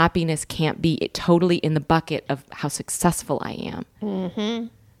 my happiness can't be totally in the bucket of how successful I am. Mm-hmm.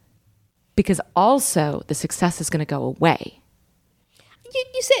 Because also the success is going to go away.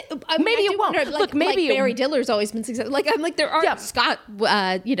 You said maybe it won't. Wonder, Look, maybe like Barry Diller's always been successful. Like I'm like there are Scott,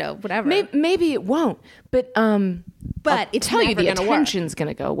 you know, whatever. Maybe it won't. But it's tell you the never gonna attention's going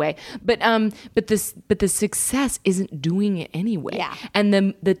to go away. But the success isn't doing it anyway. Yeah. And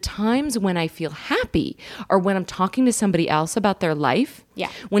the times when I feel happy are when I'm talking to somebody else about their life. Yeah.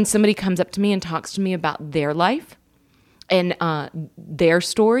 When somebody comes up to me and talks to me about their life and their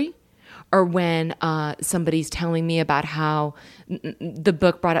story. Or when somebody's telling me about how the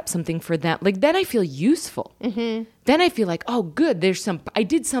book brought up something for them, like then I feel useful. Mm-hmm. Then I feel like, oh, good. I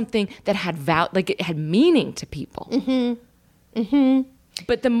did something that had like it had meaning to people. Mm-hmm. Mm-hmm.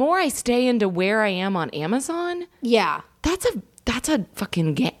 But the more I stay into where I am on Amazon, yeah, that's a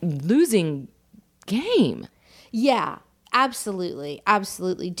fucking losing game. Yeah. Absolutely.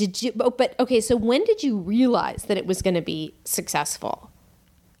 Absolutely. Did you? But okay. So when did you realize that it was going to be successful?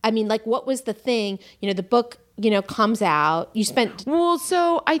 I mean, like, what was the thing? You know, the book, you know, comes out. You spent... Well,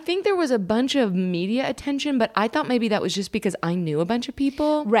 so I think there was a bunch of media attention, but I thought maybe that was just because I knew a bunch of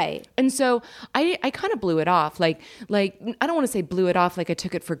people. Right. And so I kind of blew it off. Like I don't want to say blew it off like I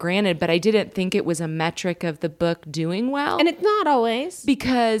took it for granted, but I didn't think it was a metric of the book doing well. And it's not always.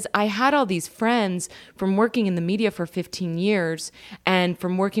 Because I had all these friends from working in the media for 15 years and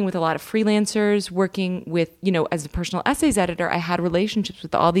from working with a lot of freelancers, working with, you know, as a personal essays editor, I had relationships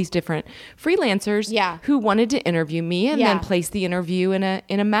with all these different freelancers who wanted to interview me and then place the interview in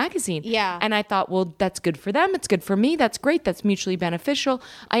a magazine. Yeah. And I thought, well, that's good for them. It's good for me. That's great. That's mutually beneficial.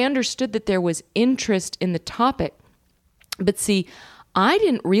 I understood that there was interest in the topic. But see, I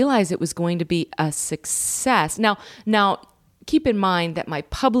didn't realize it was going to be a success. Now, keep in mind that my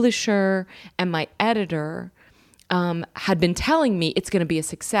publisher and my editor had been telling me it's going to be a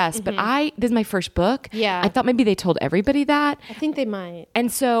success, but this is my first book. Yeah. I thought maybe they told everybody that. I think they might. And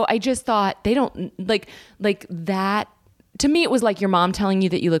so I just thought they don't like that. To me, it was like your mom telling you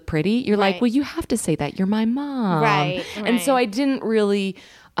that you look pretty. You're like, well, you have to say that. You're my mom. Right. And so I didn't really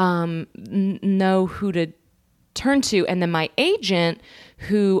know who to turn to. And then my agent,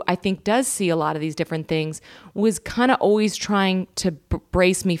 who I think does see a lot of these different things, was kind of always trying to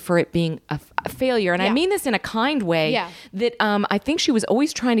brace me for it being a failure. And I mean this in a kind way, that I think she was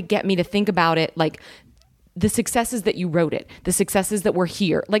always trying to get me to think about it like the successes that you wrote it, the successes that were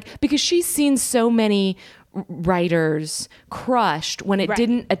here. Like, because she's seen so many writers crushed when it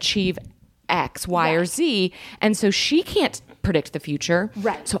didn't achieve X, Y, or Z. And so she can't predict the future.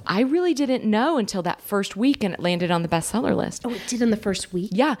 Right. So I really didn't know until that first week, and it landed on the bestseller list. Oh, it did in the first week?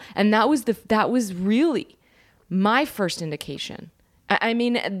 Yeah. And that was really my first indication. I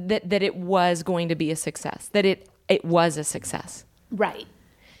mean, that it was going to be a success, that it was a success. Right.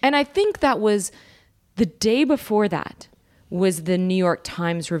 And I think that was the day before that was the New York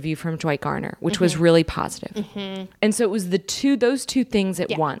Times review from Dwight Garner, which was really positive. And so it was those two things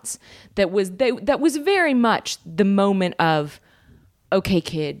at once that was very much the moment of, okay,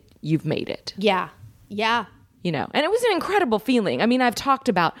 kid, you've made it. Yeah. Yeah. You know, and it was an incredible feeling. I mean, I've talked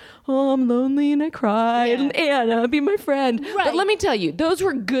about, oh, I'm lonely and I cried, and Anna, be my friend. Right. But let me tell you, those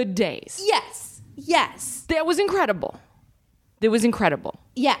were good days. Yes. Yes. That was incredible. It was incredible.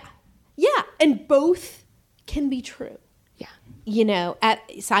 Yeah. Yeah. And both can be true. Yeah. You know,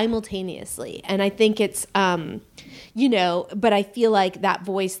 simultaneously. And I think it's, you know, but I feel like that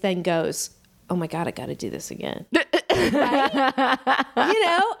voice then goes, oh my God, I got to do this again. Right? You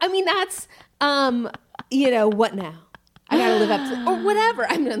know, I mean, that's, you know, what now? I got to live up to, or whatever.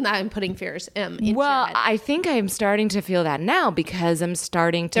 I'm putting fears into your head. I think I'm starting to feel that now because I'm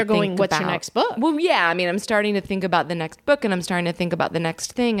starting to what's your next book? Well, yeah. I mean, I'm starting to think about the next book, and I'm starting to think about the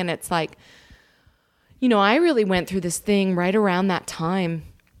next thing. And it's like, you know, I really went through this thing right around that time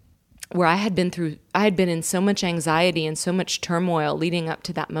where I had been in so much anxiety and so much turmoil leading up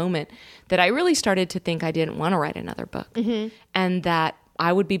to that moment that I really started to think I didn't want to write another book, and that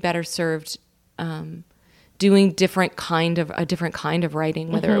I would be better served doing a different kind of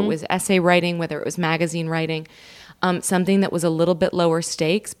writing, whether it was essay writing, whether it was magazine writing, something that was a little bit lower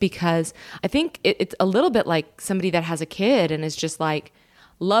stakes, because I think it's a little bit like somebody that has a kid and is just like,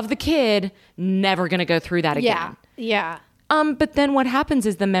 love the kid, never going to go through that again. Yeah. But then what happens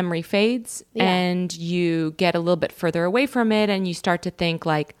is the memory fades and you get a little bit further away from it, and you start to think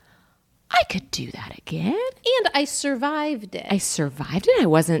like, I could do that again. And I survived it. I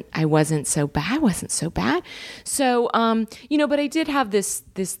wasn't so bad. So, you know, but I did have this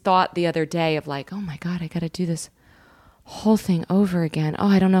thought the other day of like, oh my God, I got to do this whole thing over again. Oh,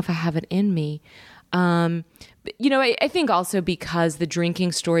 I don't know if I have it in me. You know, I think also because the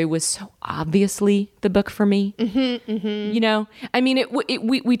drinking story was so obviously the book for me. You know, I mean,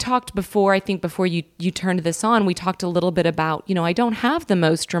 we talked before, I think before you turned this on, we talked a little bit about, you know, I don't have the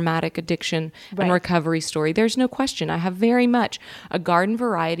most dramatic addiction and recovery story. There's no question. I have very much a garden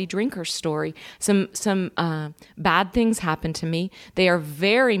variety drinker story. Some bad things happened to me. They are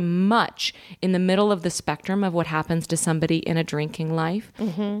very much in the middle of the spectrum of what happens to somebody in a drinking life.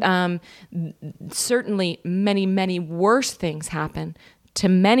 Certainly many worse things happen to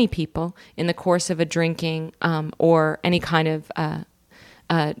many people in the course of a drinking or any kind of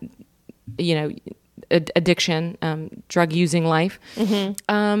you know, addiction, drug using life.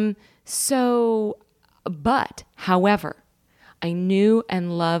 But however, I knew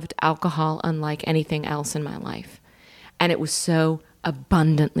and loved alcohol unlike anything else in my life, and it was so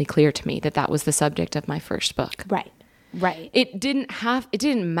abundantly clear to me that that was the subject of my first book. Right. It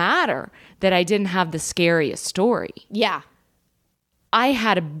didn't matter that I didn't have the scariest story. Yeah.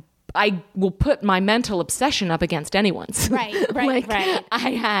 I will put my mental obsession up against anyone's. Right.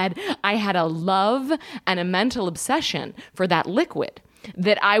 I had a love and a mental obsession for that liquid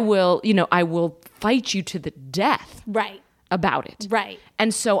that I will fight you to the death. About it. Right.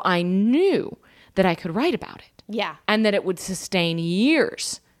 And so I knew that I could write about it. Yeah. And that it would sustain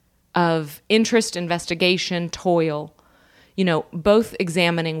years of interest, investigation, toil, you know, both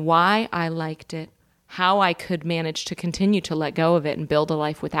examining why I liked it, how I could manage to continue to let go of it and build a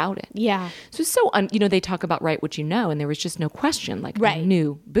life without it. Yeah. So you know, they talk about write what you know, and there was just no question. Like, I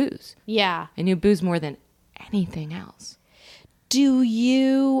knew booze. Yeah. I knew booze more than anything else. Do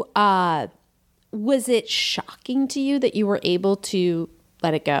you, was it shocking to you that you were able to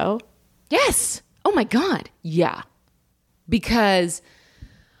let it go? Yes. Oh my God. Yeah. Because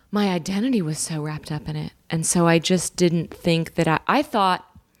my identity was so wrapped up in it. And so I just didn't think that I thought,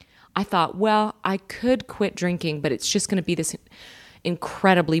 well, I could quit drinking, but it's just going to be this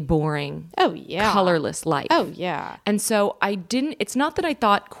incredibly boring, colorless life. Oh, yeah. And so it's not that I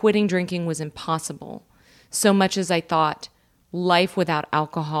thought quitting drinking was impossible so much as I thought life without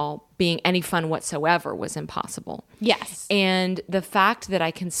alcohol being any fun whatsoever was impossible. Yes. And the fact that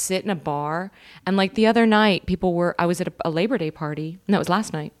I can sit in a bar and like the other night, I was at a Labor Day party, and that was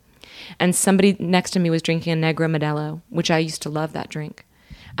last night, and somebody next to me was drinking a Negra Modelo, which I used to love that drink.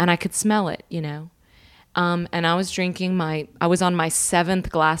 And I could smell it, and I was I was on my 7th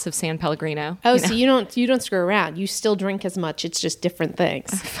glass of San Pellegrino. Oh, so you don't screw around. You still drink as much. It's just different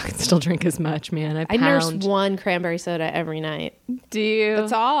things. I fucking still drink as much, man. I nurse one cranberry soda every night. Do you?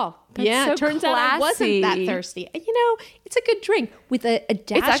 That's all. That's so it turns out I wasn't that thirsty. It's a good drink with a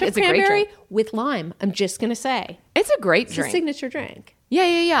dash of cranberry with lime. I'm just going to say. It's a great drink. It's a signature drink.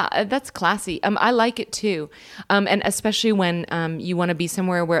 Yeah. That's classy. I like it too. And especially when you want to be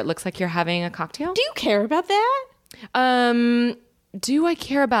somewhere where it looks like you're having a cocktail. Do you care about that? Do I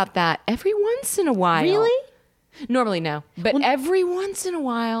care about that? Every once in a while. Really? Normally, no. But every once in a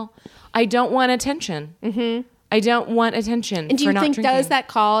while, I don't want attention. Mm-hmm. I don't want attention. And do you think drinking. Does that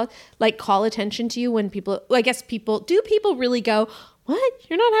call attention to you when people? Well, I guess people really go, "What?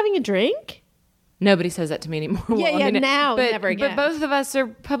 You're not having a drink?" Nobody says that to me anymore. Never again. But both of us are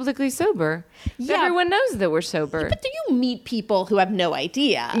publicly sober. Yeah. Everyone knows that we're sober. But do you meet people who have no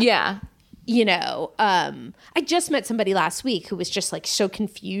idea? Yeah. I just met somebody last week who was just like so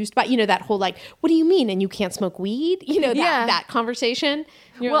confused by, that whole like, what do you mean? And you can't smoke weed? That conversation.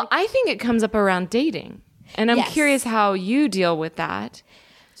 Well, I think it comes up around dating. And I'm curious how you deal with that.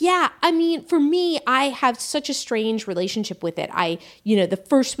 Yeah. I mean, for me, I have such a strange relationship with it. The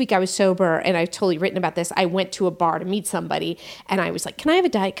first week I was sober, and I've totally written about this, I went to a bar to meet somebody, and I was like, can I have a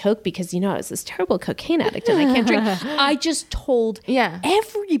Diet Coke? Because, I was this terrible cocaine addict and I can't drink. I just told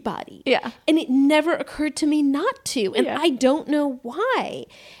everybody. Yeah. And it never occurred to me not to. And I don't know why.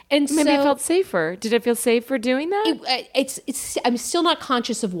 And maybe it felt safer. Did it feel safer doing that? I'm still not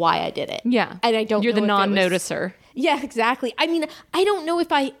conscious of why I did it. Yeah. And I don't You're know the non-noticer. Yeah, exactly. I mean, I don't know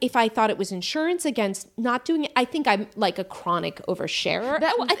if I thought it was insurance against not doing it. I think I'm like a chronic oversharer.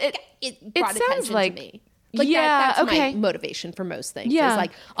 I think it brought attention to me. That's my motivation for most things. Yeah. It's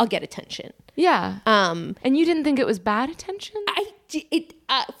like, I'll get attention. Yeah. And you didn't think it was bad attention?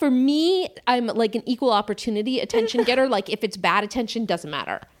 For me, I'm like an equal opportunity attention getter. Like if it's bad attention, doesn't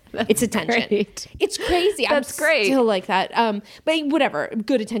matter. It's attention. Great. It's crazy. That's great. Still like that. But whatever.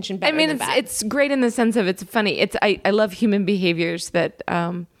 Good attention, better than bad. It's great in the sense of it's funny. I love human behaviors that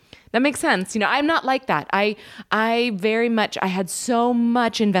makes sense. I'm not like that. I had so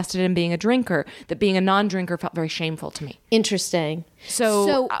much invested in being a drinker that being a non-drinker felt very shameful to me. Interesting.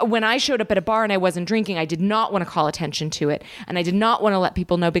 So when I showed up at a bar and I wasn't drinking, I did not want to call attention to it. And I did not want to let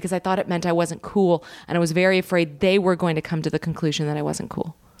people know because I thought it meant I wasn't cool. And I was very afraid they were going to come to the conclusion that I wasn't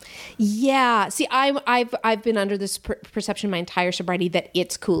cool. Yeah. See, I've been under this perception my entire sobriety that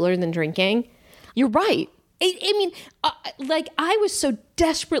it's cooler than drinking. You're right. I was so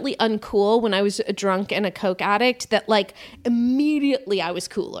desperately uncool when I was a drunk and a Coke addict that immediately I was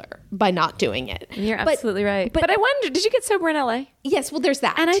cooler by not doing it. You're absolutely right. But I wonder, did you get sober in LA? Yes, well, there's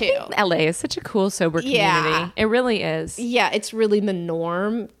that and too. I think LA is such a cool sober community. Yeah. It really is. Yeah, it's really the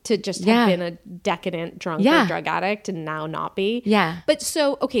norm to just have been a decadent drunk or drug addict and now not be. Yeah. But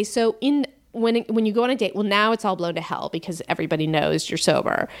when you go on a date, well, now it's all blown to hell because everybody knows you're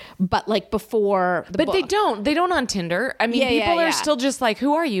sober. But before the book. They don't on Tinder. I mean, people are still just like,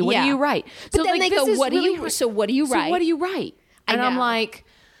 who are you? What do you write? But then they go, what do you write? So what do you write? And I'm like,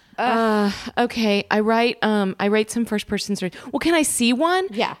 okay, I write some first person stories. Well, can I see one?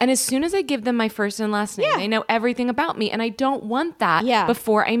 Yeah. And as soon as I give them my first and last name, they know everything about me. And I don't want that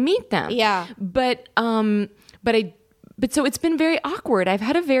before I meet them. Yeah. But so it's been very awkward. I've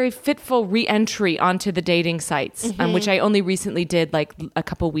had a very fitful re-entry onto the dating sites, which I only recently did like a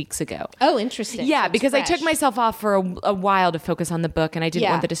couple weeks ago. Oh, interesting. Yeah, because I took myself off for a while to focus on the book and I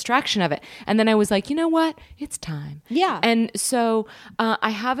didn't want the distraction of it. And then I was like, you know what? It's time. Yeah. And so I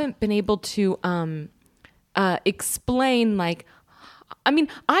haven't been able to explain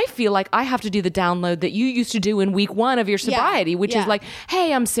I feel like I have to do the download that you used to do in week 1 of your sobriety, which is like,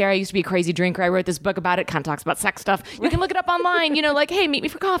 hey, I'm Sarah. I used to be a crazy drinker. I wrote this book about it. Kind of talks about sex stuff. You can look it up online, hey, meet me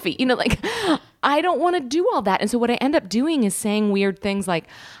for coffee. I don't want to do all that. And so what I end up doing is saying weird things like,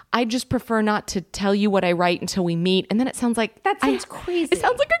 I just prefer not to tell you what I write until we meet. And then it sounds like that sounds crazy. It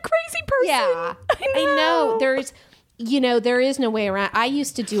sounds like a crazy person. Yeah. I know. There is no way around. I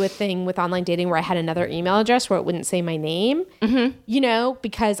used to do a thing with online dating where I had another email address where it wouldn't say my name,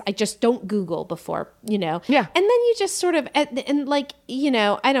 because I just don't Google before, Yeah. And then you just sort of, and like,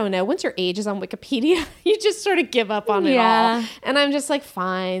 I don't know, once your age is on Wikipedia, you just sort of give up on it all. And I'm just like,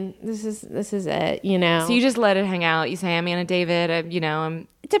 fine, this is it, So you just let it hang out. You say, I'm Anna David, I'm...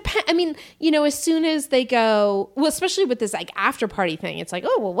 I mean, as soon as they go, well, especially with this like after party thing, it's like,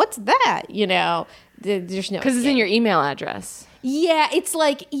 oh, well, what's that? There's no, because it's in your email address. Yeah, it's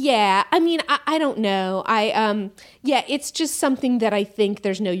like, I mean, I don't know. It's just something that I think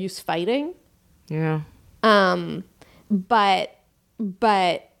there's no use fighting. Yeah. But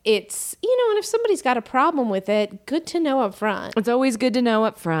it's, and if somebody's got a problem with it, good to know up front. It's always good to know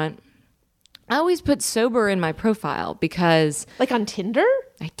up front. I always put sober in my profile because... Like on Tinder?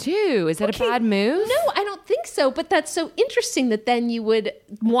 I do. Is that a bad move? No, I don't think so. But that's so interesting that then you would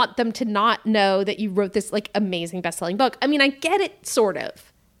want them to not know that you wrote this like amazing best-selling book. I mean, I get it, sort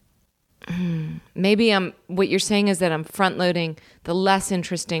of. Maybe what you're saying is that I'm front-loading the less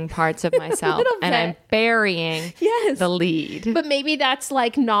interesting parts of myself and I'm burying the lead. But maybe that's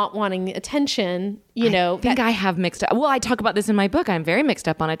like not wanting attention, I think I have mixed up. Well, I talk about this in my book. I'm very mixed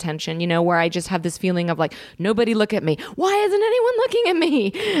up on attention, where I just have this feeling of like, nobody look at me. Why isn't anyone looking at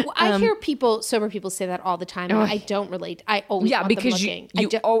me? Well, I hear sober people say that all the time. And I don't relate. I always want them looking.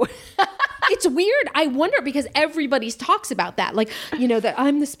 It's weird. I wonder because everybody talks about that. Like, that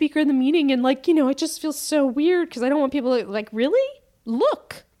I'm the speaker in the meeting and like, it just feels so weird because I don't want people to like, really?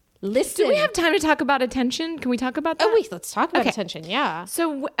 Look, listen. Do we have time to talk about attention? Can we talk about that? Oh, wait, let's talk about attention. Yeah.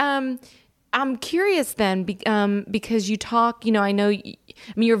 So, I'm curious then, because you talk, I know,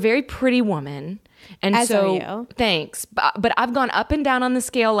 you're a very pretty woman. And as so, are you. Thanks. But I've gone up and down on the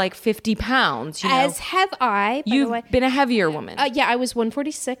scale like 50 pounds. As have I. You've been a heavier woman. I was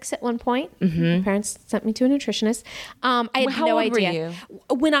 146 at one point. Mm-hmm. My parents sent me to a nutritionist. I had no idea. Were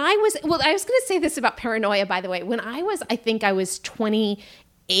you? When I was going to say this about paranoia, by the way. When I think I was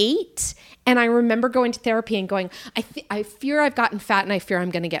 28. And I remember going to therapy and going, I fear I've gotten fat and I fear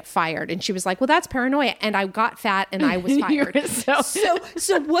I'm going to get fired. And she was like, well, that's paranoia. And I got fat and I was fired.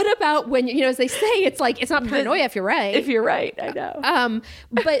 So what about when, as they say, it's like, it's not paranoia if you're right. If you're right, I know.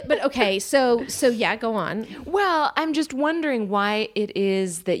 But okay. So yeah, go on. Well, I'm just wondering why it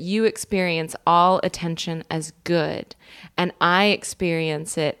is that you experience all attention as good. And I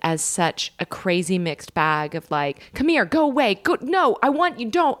experience it as such a crazy mixed bag of like, come here, go away. Go, no, I want you.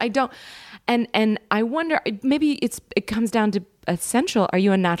 Don't, I don't. And I wonder, maybe it comes down to essential. Are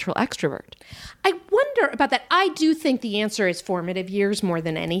you a natural extrovert? I wonder about that. I do think the answer is formative years more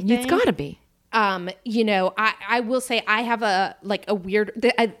than anything. It's got to be. I will say I have a weird,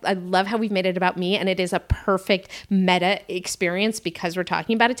 I love how we've made it about me and it is a perfect meta experience because we're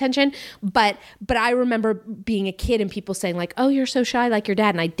talking about attention. But I remember being a kid and people saying like, oh, you're so shy like your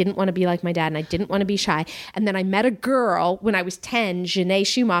dad. And I didn't want to be like my dad and I didn't want to be shy. And then I met a girl when I was 10, Janae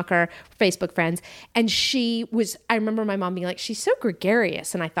Schumacher, Facebook friends. And I remember my mom being like, she's so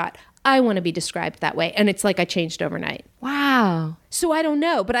gregarious. And I thought, I want to be described that way. And it's like I changed overnight. Wow. So I don't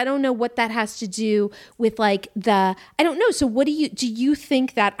know, but I don't know what that has to do with like I don't know. So what do you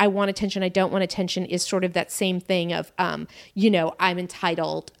think that I want attention, I don't want attention is sort of that same thing of, I'm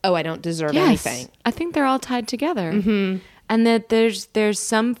entitled. Oh, I don't deserve anything. I think they're all tied together. Mm-hmm. And that there's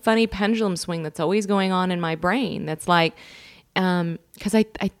some funny pendulum swing that's always going on in my brain. That's like, cause I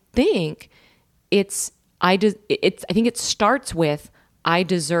think I think it starts with, I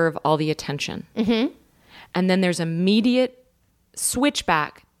deserve all the attention. Mm-hmm. And then there's immediate switch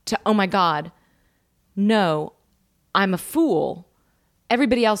back to, oh my God, no, I'm a fool.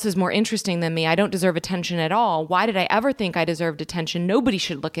 Everybody else is more interesting than me. I don't deserve attention at all. Why did I ever think I deserved attention? Nobody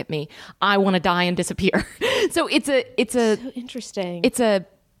should look at me. I want to die and disappear. So it's so interesting. It's a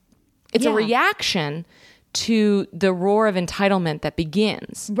reaction to the roar of entitlement that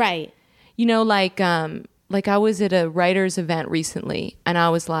begins. Right. Like I was at a writer's event recently and I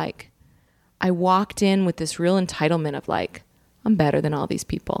was like, I walked in with this real entitlement of like, I'm better than all these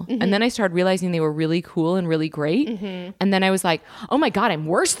people. Mm-hmm. And then I started realizing they were really cool and really great. Mm-hmm. And then I was like, oh my God, I'm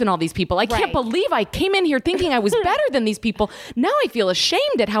worse than all these people. I can't believe I came in here thinking I was better than these people. Now I feel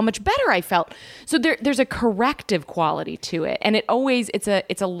ashamed at how much better I felt. So there's a corrective quality to it. And it always, it's a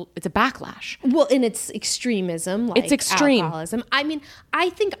backlash. Well, and it's extremism, like it's extreme. Alcoholism. I mean, I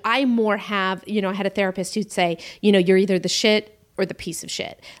think I more have, I had a therapist who'd say, you're either the shit or the piece of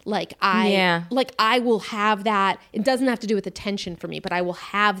shit. I will have that. It doesn't have to do with attention for me, but I will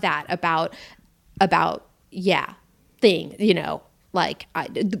have that about about, thing, like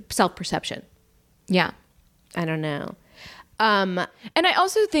self-perception. Yeah. I don't know. And I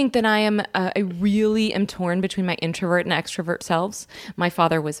also think that I really am torn between my introvert and extrovert selves. My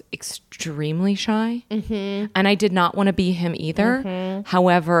father was extremely shy, and I did not want to be him either.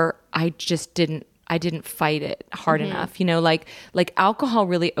 However, I didn't fight it hard enough. Like alcohol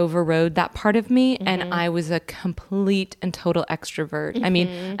really overrode that part of me, and I was a complete and total extrovert. I mean,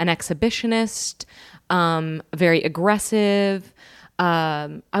 an exhibitionist, very aggressive.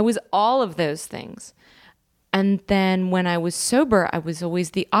 I was all of those things. And then when I was sober, I was always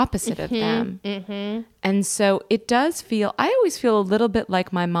the opposite of them. And so I always feel a little bit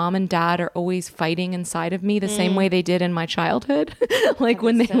like my mom and dad are always fighting inside of me the same way they did in my childhood. Like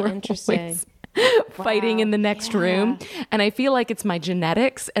when they were always fighting in the next room. And I feel like it's my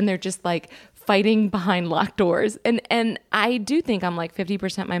genetics, and they're just like fighting behind locked doors. And I do think I'm like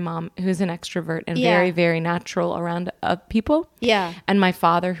 50% my mom, who's an extrovert and very, very natural around people. Yeah. And my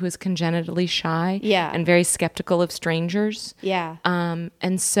father, who is congenitally shy. Yeah. And very skeptical of strangers. Yeah.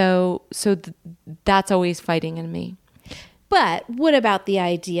 And so that's always fighting in me. But what about the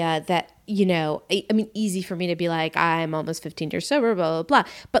idea that, I mean, easy for me to be like, I'm almost 15 years sober, blah, blah,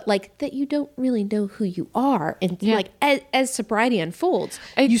 blah. But like that you don't really know who you are. And like as sobriety unfolds,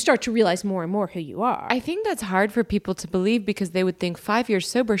 you start to realize more and more who you are. I think that's hard for people to believe, because they would think 5 years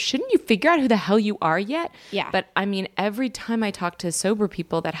sober, shouldn't you figure out who the hell you are yet? Yeah. But I mean, every time I talk to sober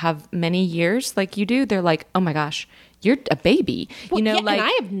people that have many years like you do, they're like, oh my gosh, you're a baby. And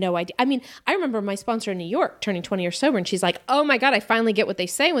I have no idea. I mean, I remember my sponsor in New York turning 20 years sober, and she's like, oh my God, I finally get what they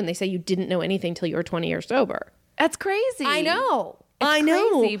say when they say you didn't know anything till you were 20 years sober. That's crazy. I know. It's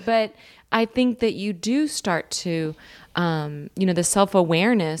crazy, but I think that you do start to, the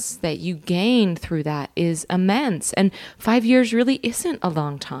self-awareness that you gain through that is immense. And 5 years really isn't a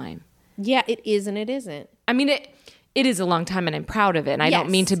long time. Yeah, it is and it isn't. I mean, it is a long time, and I'm proud of it. And I don't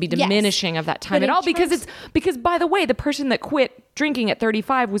mean to be diminishing of that time but at all, because by the way, the person that quit drinking at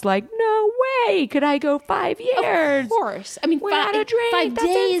 35 was like, no way, could I go 5 years? Of course. I mean, without a drink. 5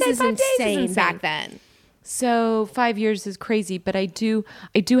 days is 5 days insane back then. So 5 years is crazy, but I do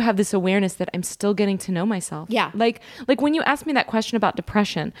have this awareness that I'm still getting to know myself. Yeah. Like when you asked me that question about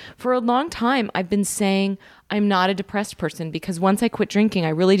depression, for a long time I've been saying I'm not a depressed person, because once I quit drinking, I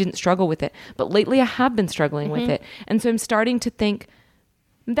really didn't struggle with it. But lately I have been struggling with it. And so I'm starting to think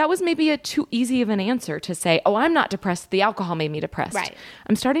that was maybe a too easy of an answer to say, oh, I'm not depressed, the alcohol made me depressed. Right.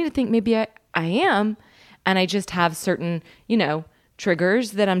 I'm starting to think maybe I am, and I just have certain,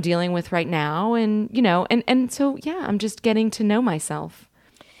 triggers that I'm dealing with right now. And, and so, I'm just getting to know myself.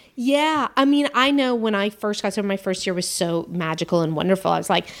 Yeah. I mean, I know when I first got sober, my first year was so magical and wonderful. I was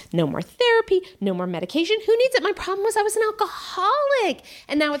like, no more therapy, no more medication. Who needs it? My problem was I was an alcoholic.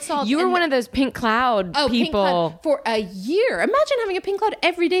 And now it's solved. You were one of those pink cloud people. Pink cloud for a year. Imagine having a pink cloud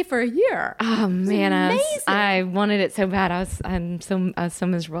every day for a year. Oh, man. I wanted it so bad. I was so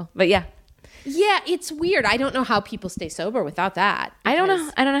miserable. But yeah. Yeah, it's weird. I don't know how people stay sober without that. I don't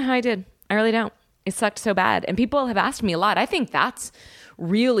know how I did. I really don't. It sucked so bad. And people have asked me a lot. I think that's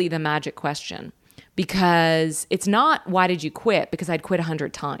really the magic question, because it's not why did you quit, because I'd quit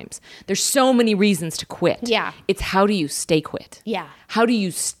 100 times. There's so many reasons to quit. Yeah. It's how do you stay quit? Yeah. How do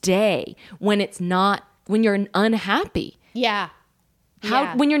you stay when you're unhappy? Yeah.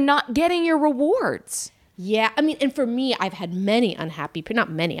 When you're not getting your rewards? Yeah. I mean, and for me, I've had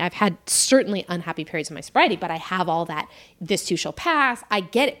I've had certainly unhappy periods of my sobriety, but I have all that, this too shall pass. I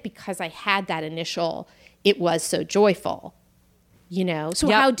get it because I had that initial, it was so joyful,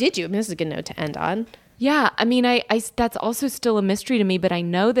 So how did you? I mean, this is a good note to end on. Yeah. I mean, I that's also still a mystery to me, but I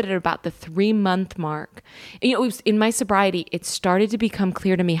know that at about the 3-month mark, it was in my sobriety, it started to become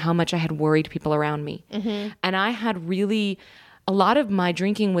clear to me how much I had worried people around me. And I had really, a lot of my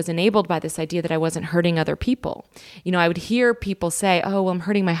drinking was enabled by this idea that I wasn't hurting other people. I would hear people say, oh, well, I'm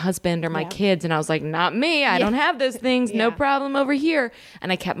hurting my husband or my kids. And I was like, not me. I don't have those things. No problem over here.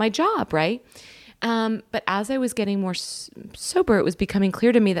 And I kept my job, right? But as I was getting more sober, it was becoming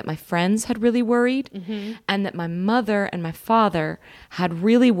clear to me that my friends had really worried, and that my mother and my father had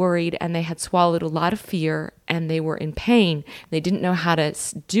really worried, and they had swallowed a lot of fear, and they were in pain. They didn't know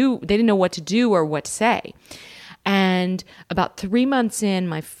they didn't know what to do or what to say. And about 3 months in,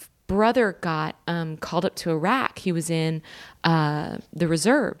 my brother got called up to Iraq. He was in the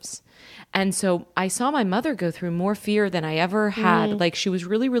reserves. And so I saw my mother go through more fear than I ever had. Like, she was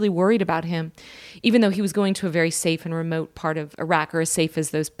really, really worried about him, even though he was going to a very safe and remote part of Iraq, or as safe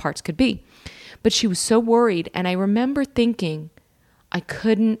as those parts could be. But she was so worried. And I remember thinking I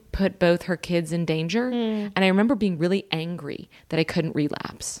couldn't put both her kids in danger. And I remember being really angry that I couldn't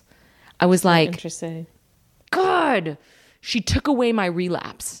relapse. I was like, Interesting. God, she took away my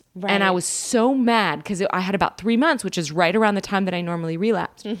relapse. Right. And I was so mad because I had about 3 months, which is right around the time that I normally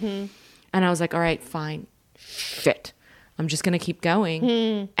relapsed. And I was like, all right, fine. Shit. I'm just going to keep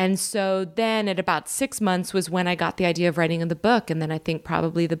going. And so then at about 6 months was when I got the idea of writing the book. And then I think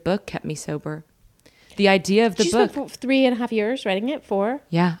probably the book kept me sober. The idea of the book. Spent 3.5 years writing it. 4.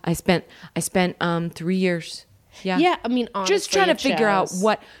 Yeah. I spent 3 years. Yeah. Yeah. I mean, honestly, just trying to figure out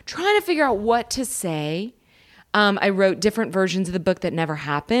what to say. I wrote different versions of the book that never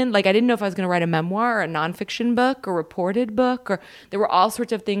happened. Like I didn't know if I was going to write a memoir or a nonfiction book or reported book, or there were all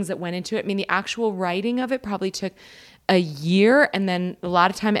sorts of things that went into it. I mean, the actual writing of it probably took a year and then a lot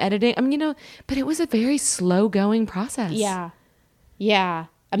of time editing. I mean, but it was a very slow going process. Yeah. Yeah.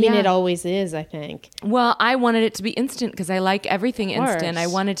 I mean, it always is, I think. Well, I wanted it to be instant because I like everything instant. I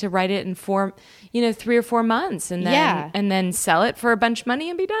wanted to write it in 3 or 4 months and then sell it for a bunch of money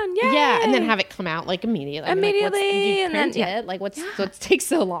and be done. Yay! Yeah, and then have it come out like immediately. And then it. Like what takes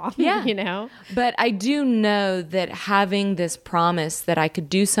so long? Yeah, But I do know that having this promise that I could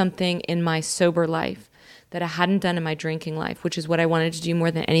do something in my sober life that I hadn't done in my drinking life, which is what I wanted to do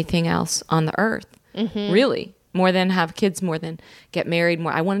more than anything else on the earth. Really. More than have kids, more than get married,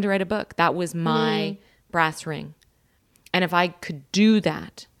 more. I wanted to write a book. That was my brass ring. And if I could do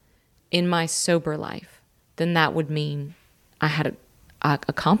that in my sober life, then that would mean I had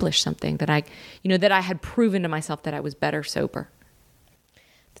accomplished something that I had proven to myself that I was better sober.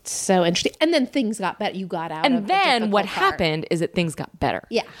 That's so interesting. And then things got better. You got out. And then what happened is that things got better.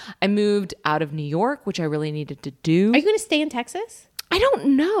 Yeah. I moved out of New York, which I really needed to do. Are you going to stay in Texas? I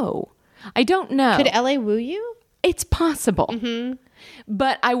don't know. Could LA woo you? It's possible.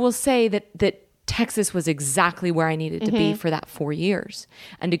 But I will say that Texas was exactly where I needed to be for that 4 years.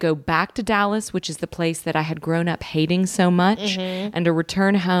 And to go back to Dallas, which is the place that I had grown up hating so much, and to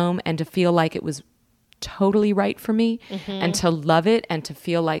return home and to feel like it was totally right for me and to love it and to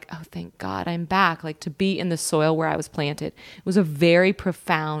feel like, oh, thank God I'm back. Like to be in the soil where I was planted. It was a very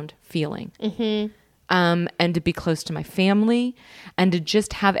profound feeling. And to be close to my family and to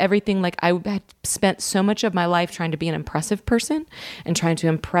just have everything. Like I had spent so much of my life trying to be an impressive person and trying to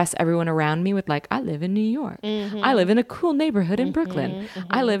impress everyone around me with like, I live in New York. I live in a cool neighborhood in Brooklyn.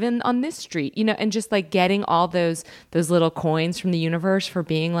 I live on this street, and just like getting all those little coins from the universe for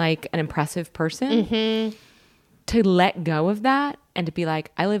being like an impressive person. To let go of that and to be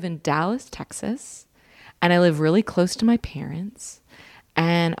like, I live in Dallas, Texas, and I live really close to my parents.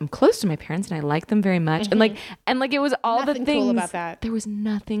 And I'm close to my parents and I like them very much. And like it was all nothing the things. Cool about that. There was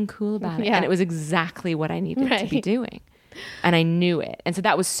nothing cool about it. And it was exactly what I needed to be doing. And I knew it. And so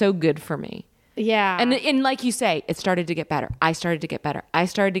that was so good for me. Yeah. And like you say, it started to get better. I started to get better. I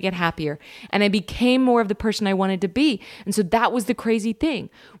started to get happier. And I became more of the person I wanted to be. And so that was the crazy thing.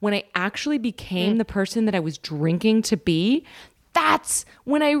 When I actually became the person that I was drinking to be, that's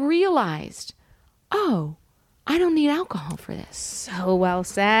when I realized, oh, I don't need alcohol for this. So well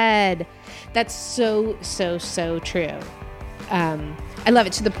said. That's so, so, so true. I love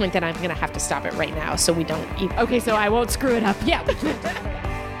it to the point that I'm going to have to stop it right now so we don't eat. Okay, so I won't screw it up. Yeah.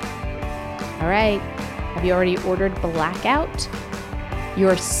 All right. Have you already ordered Blackout?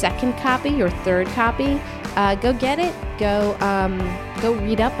 Your second copy, your third copy? Go get it. Go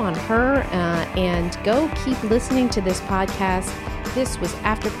read up on her and go keep listening to this podcast. This was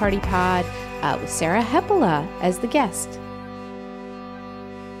After Party Pod with Sarah Hepola as the guest.